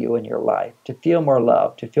 guiding you in your life, to feel more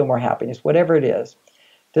love, to feel more happiness, whatever it is.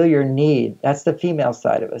 Feel your need. That's the female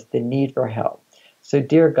side of us, the need for help. So,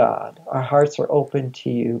 dear God, our hearts are open to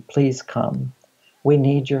you. Please come. We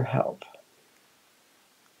need your help.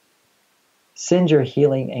 Send your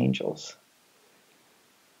healing angels.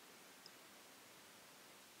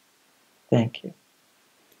 Thank you.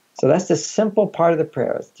 So that's the simple part of the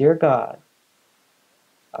prayer. It's, dear God.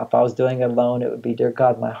 If I was doing it alone, it would be, dear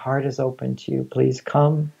God, my heart is open to you. Please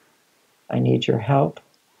come. I need your help.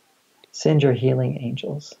 Send your healing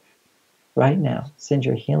angels. Right now, send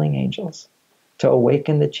your healing angels to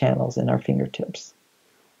awaken the channels in our fingertips.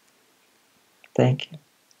 Thank you.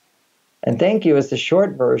 And thank you is the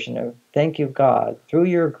short version of thank you, God, through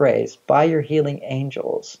your grace, by your healing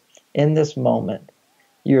angels, in this moment,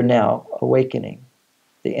 you're now awakening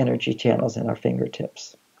the energy channels in our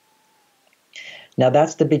fingertips. Now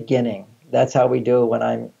that's the beginning. That's how we do it when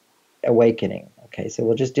I'm awakening. Okay, so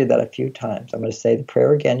we'll just do that a few times. I'm going to say the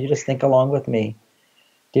prayer again. You just think along with me.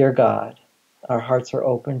 Dear God, our hearts are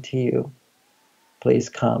open to you. Please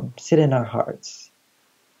come, sit in our hearts.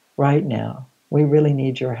 Right now, we really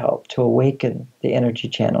need your help to awaken the energy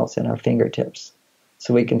channels in our fingertips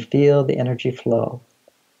so we can feel the energy flow.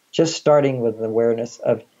 Just starting with the awareness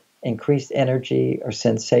of increased energy or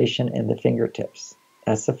sensation in the fingertips.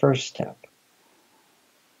 That's the first step.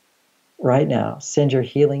 Right now, send your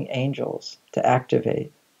healing angels to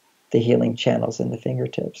activate the healing channels in the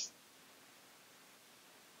fingertips.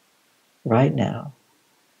 Right now,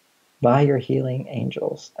 by your healing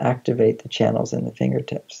angels, activate the channels in the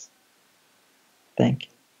fingertips. Thank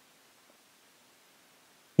you.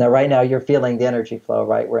 Now, right now, you're feeling the energy flow,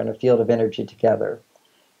 right? We're in a field of energy together.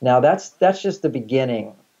 Now, that's just the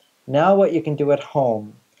beginning. Now, what you can do at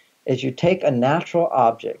home is you take a natural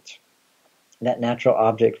object. That natural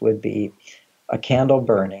object would be a candle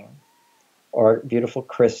burning, or beautiful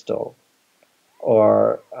crystal,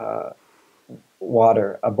 or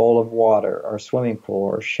water, a bowl of water, or a swimming pool,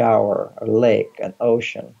 or a shower, or lake, an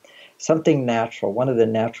ocean, something natural, one of the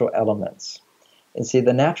natural elements. And see,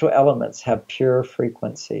 the natural elements have pure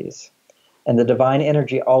frequencies, and the divine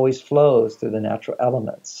energy always flows through the natural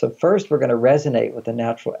elements. So first we're going to resonate with the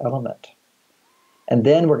natural element, and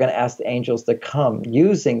then we're going to ask the angels to come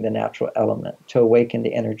using the natural element to awaken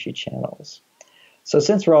the energy channels. So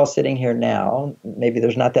since we're all sitting here now, maybe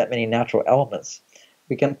there's not that many natural elements,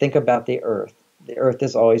 we can think about the earth. The earth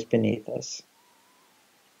is always beneath us.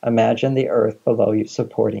 Imagine the earth below you,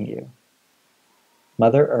 supporting you.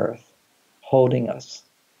 Mother Earth, holding us,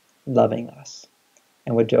 loving us.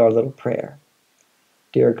 And we'll do our little prayer.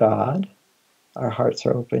 Dear God, our hearts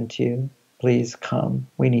are open to you. Please come.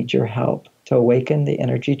 We need your help to awaken the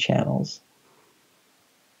energy channels.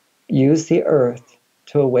 Use the earth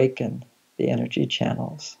to awaken the energy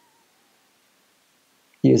channels.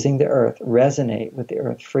 Using the earth, resonate with the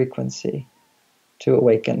earth frequency to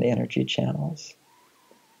awaken the energy channels.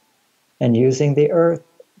 And using the earth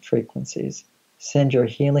frequencies, send your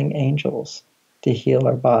healing angels to heal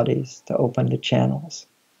our bodies, to open the channels.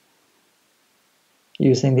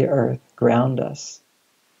 Using the earth, ground us,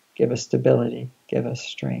 give us stability, give us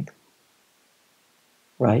strength.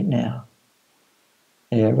 Right now.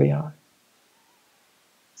 Here we are.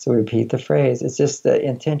 So repeat the phrase. It's just the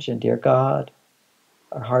intention. Dear God,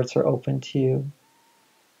 our hearts are open to you.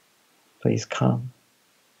 Please come.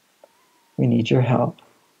 We need your help.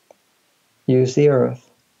 Use the earth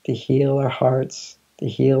to heal our hearts, to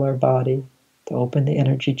heal our body, to open the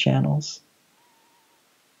energy channels.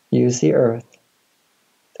 Use the earth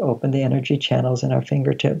to open the energy channels in our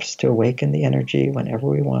fingertips, to awaken the energy whenever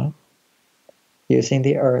we want. Using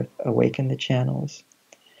the earth, awaken the channels.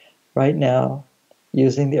 Right now,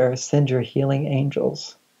 using the earth, send your healing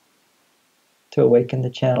angels to awaken the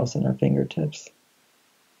channels in our fingertips.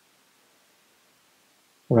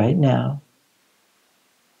 Right now,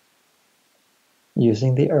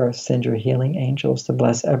 using the earth, send your healing angels to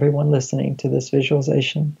bless everyone listening to this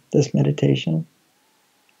visualization, this meditation,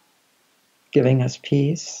 giving us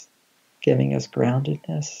peace, giving us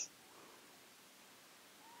groundedness,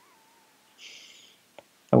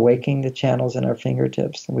 awakening the channels in our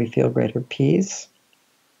fingertips, and we feel greater peace.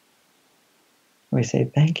 We say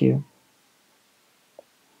thank you.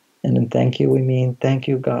 And in thank you, we mean thank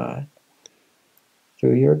you, God.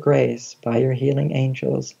 Through your grace, by your healing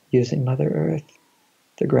angels, using Mother Earth,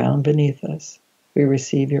 the ground beneath us, we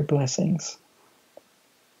receive your blessings.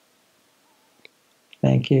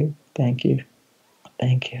 Thank you, thank you,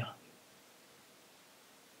 thank you.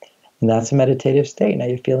 And that's a meditative state. Now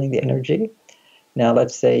you're feeling the energy. Now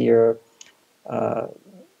let's say you're a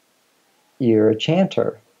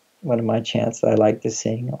chanter. One of my chants that I like to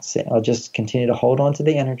sing, I'll just continue to hold on to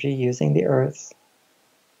the energy using the earth,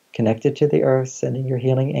 connected to the earth, sending your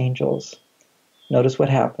healing angels. Notice what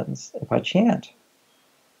happens if I chant.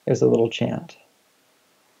 There's a little chant.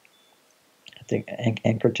 I think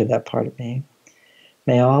anchored to that part of me.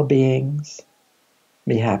 May all beings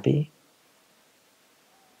be happy.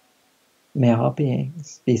 May all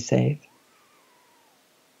beings be safe.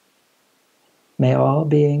 May all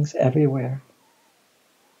beings everywhere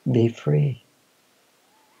be free.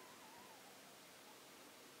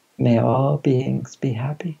 May all beings be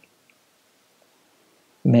happy.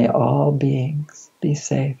 May all beings be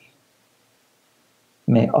safe.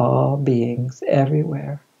 May all beings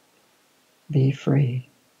everywhere be free.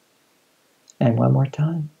 And one more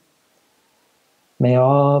time. May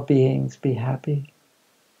all beings be happy.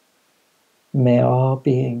 May all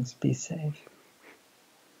beings be safe.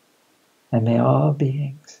 And may all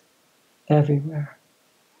beings everywhere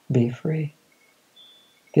be free.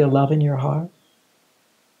 Feel love in your heart.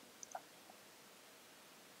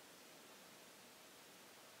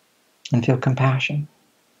 And feel compassion.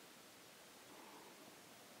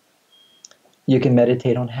 You can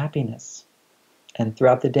meditate on happiness. And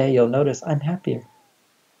throughout the day, you'll notice I'm happier.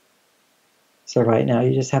 So right now,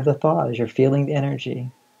 you just have the thought as you're feeling the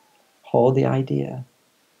energy. Hold the idea.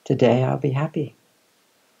 Today, I'll be happy.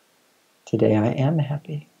 Today, I am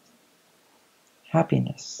happy.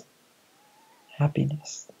 Happiness.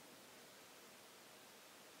 Happiness.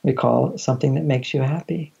 Recall something that makes you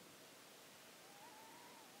happy.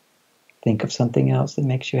 Think of something else that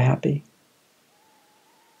makes you happy.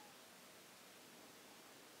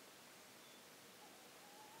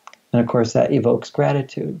 And of course, that evokes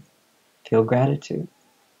gratitude. Feel gratitude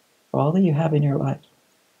for all that you have in your life.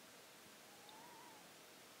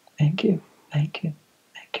 Thank you, thank you,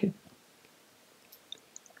 thank you.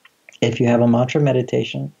 If you have a mantra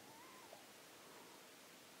meditation,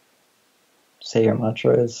 say your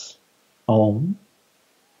mantra is Om,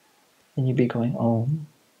 and you be going Om,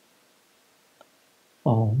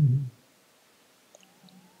 Om,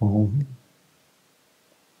 Om,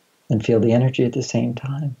 and feel the energy at the same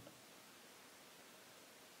time.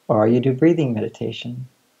 Or you do breathing meditation,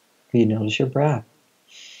 where you notice your breath.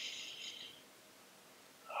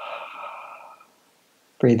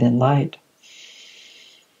 Breathe in light.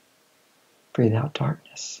 Breathe out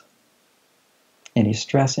darkness. Any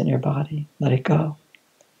stress in your body, let it go.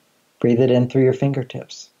 Breathe it in through your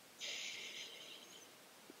fingertips.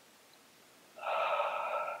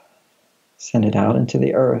 Send it out into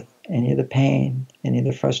the earth. Any of the pain, any of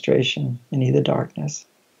the frustration, any of the darkness.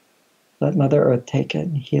 Let Mother Earth take it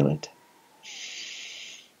and heal it.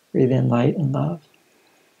 Breathe in light and love.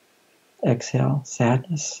 Exhale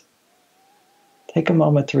sadness. Take a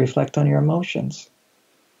moment to reflect on your emotions.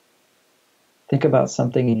 Think about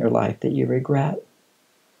something in your life that you regret.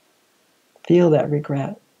 Feel that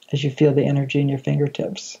regret as you feel the energy in your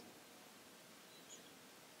fingertips.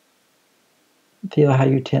 Feel how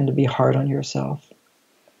you tend to be hard on yourself,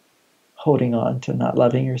 holding on to not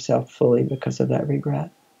loving yourself fully because of that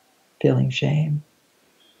regret, feeling shame,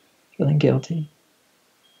 feeling guilty.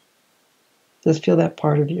 Just feel that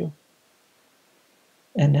part of you.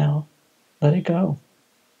 And now, let it go.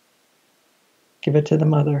 Give it to the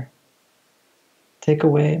Mother. Take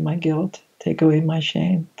away my guilt. Take away my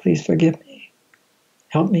shame. Please forgive me.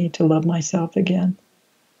 Help me to love myself again.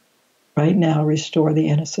 Right now, restore the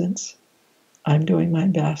innocence. I'm doing my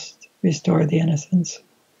best. Restore the innocence.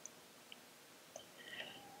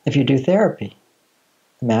 If you do therapy,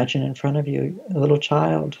 imagine in front of you a little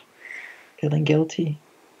child feeling guilty,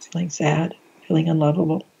 feeling sad, feeling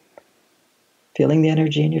unlovable, feeling the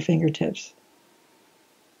energy in your fingertips.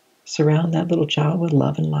 Surround that little child with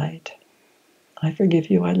love and light. I forgive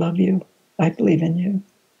you. I love you. I believe in you.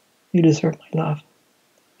 You deserve my love.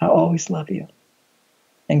 I'll always love you.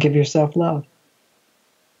 And give yourself love.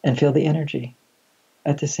 And feel the energy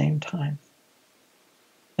at the same time.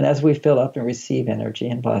 And as we fill up and receive energy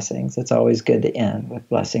and blessings, it's always good to end with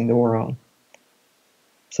blessing the world.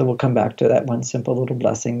 So we'll come back to that one simple little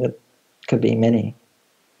blessing that could be many.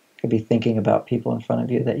 Could be thinking about people in front of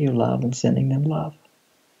you that you love and sending them love.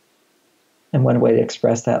 And one way to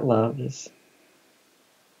express that love is,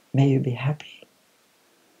 may you be happy.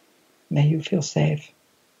 May you feel safe.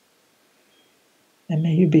 And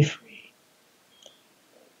may you be free.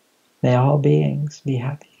 May all beings be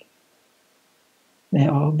happy. May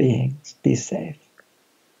all beings be safe.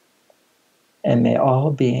 And may all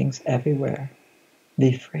beings everywhere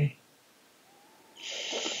be free.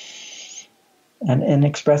 And in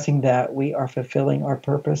expressing that, we are fulfilling our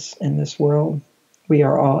purpose in this world. We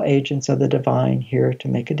are all agents of the divine here to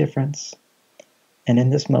make a difference. And in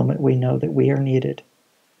this moment, we know that we are needed.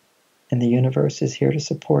 And the universe is here to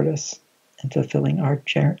support us in fulfilling our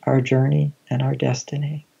journey and our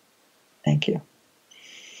destiny. Thank you.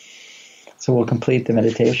 So we'll complete the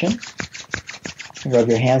meditation. Rub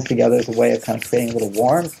your hands together as a way of kind of creating a little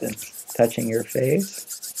warmth and touching your face.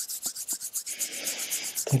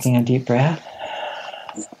 Taking a deep breath.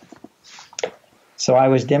 So I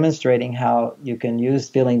was demonstrating how you can use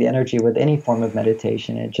feeling the energy with any form of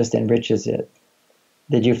meditation. It just enriches it.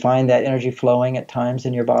 Did you find that energy flowing at times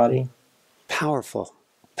in your body? Powerful.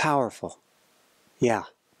 Powerful. Yeah.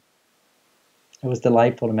 It was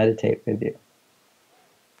delightful to meditate with you.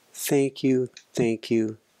 Thank you, thank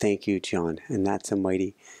you, thank you, John. And that's a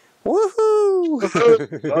mighty woohoo!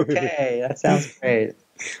 Okay, that sounds great.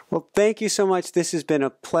 Well, thank you so much. This has been a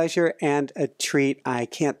pleasure and a treat. I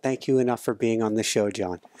can't thank you enough for being on the show,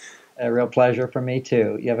 John. A real pleasure for me,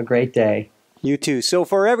 too. You have a great day. You too. So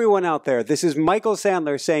for everyone out there, this is Michael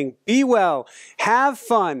Sandler saying, be well, have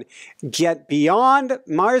fun, get beyond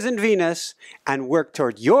Mars and Venus, and work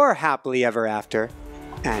toward your happily ever after,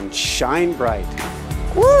 and shine bright.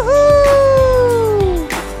 Woohoo!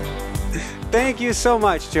 Thank you so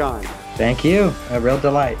much, John. Thank you. A real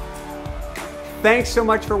delight. Thanks so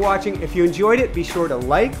much for watching. If you enjoyed it, be sure to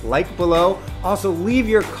like below. Also, leave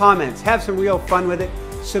your comments. Have some real fun with it.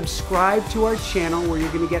 Subscribe to our channel where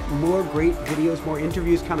you're going to get more great videos, more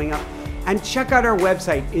interviews coming up. And check out our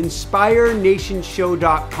website,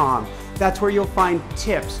 inspirenationshow.com. That's where you'll find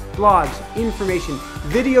tips, blogs, information,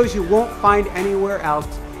 videos you won't find anywhere else,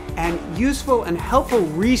 and useful and helpful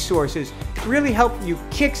resources to really help you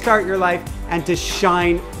kickstart your life and to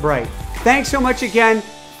shine bright. Thanks so much again.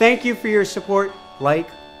 Thank you for your support. Like,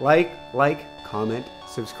 comment,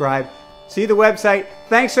 subscribe. See the website.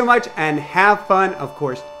 Thanks so much and have fun. Of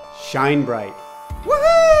course, shine bright.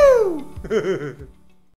 Woohoo!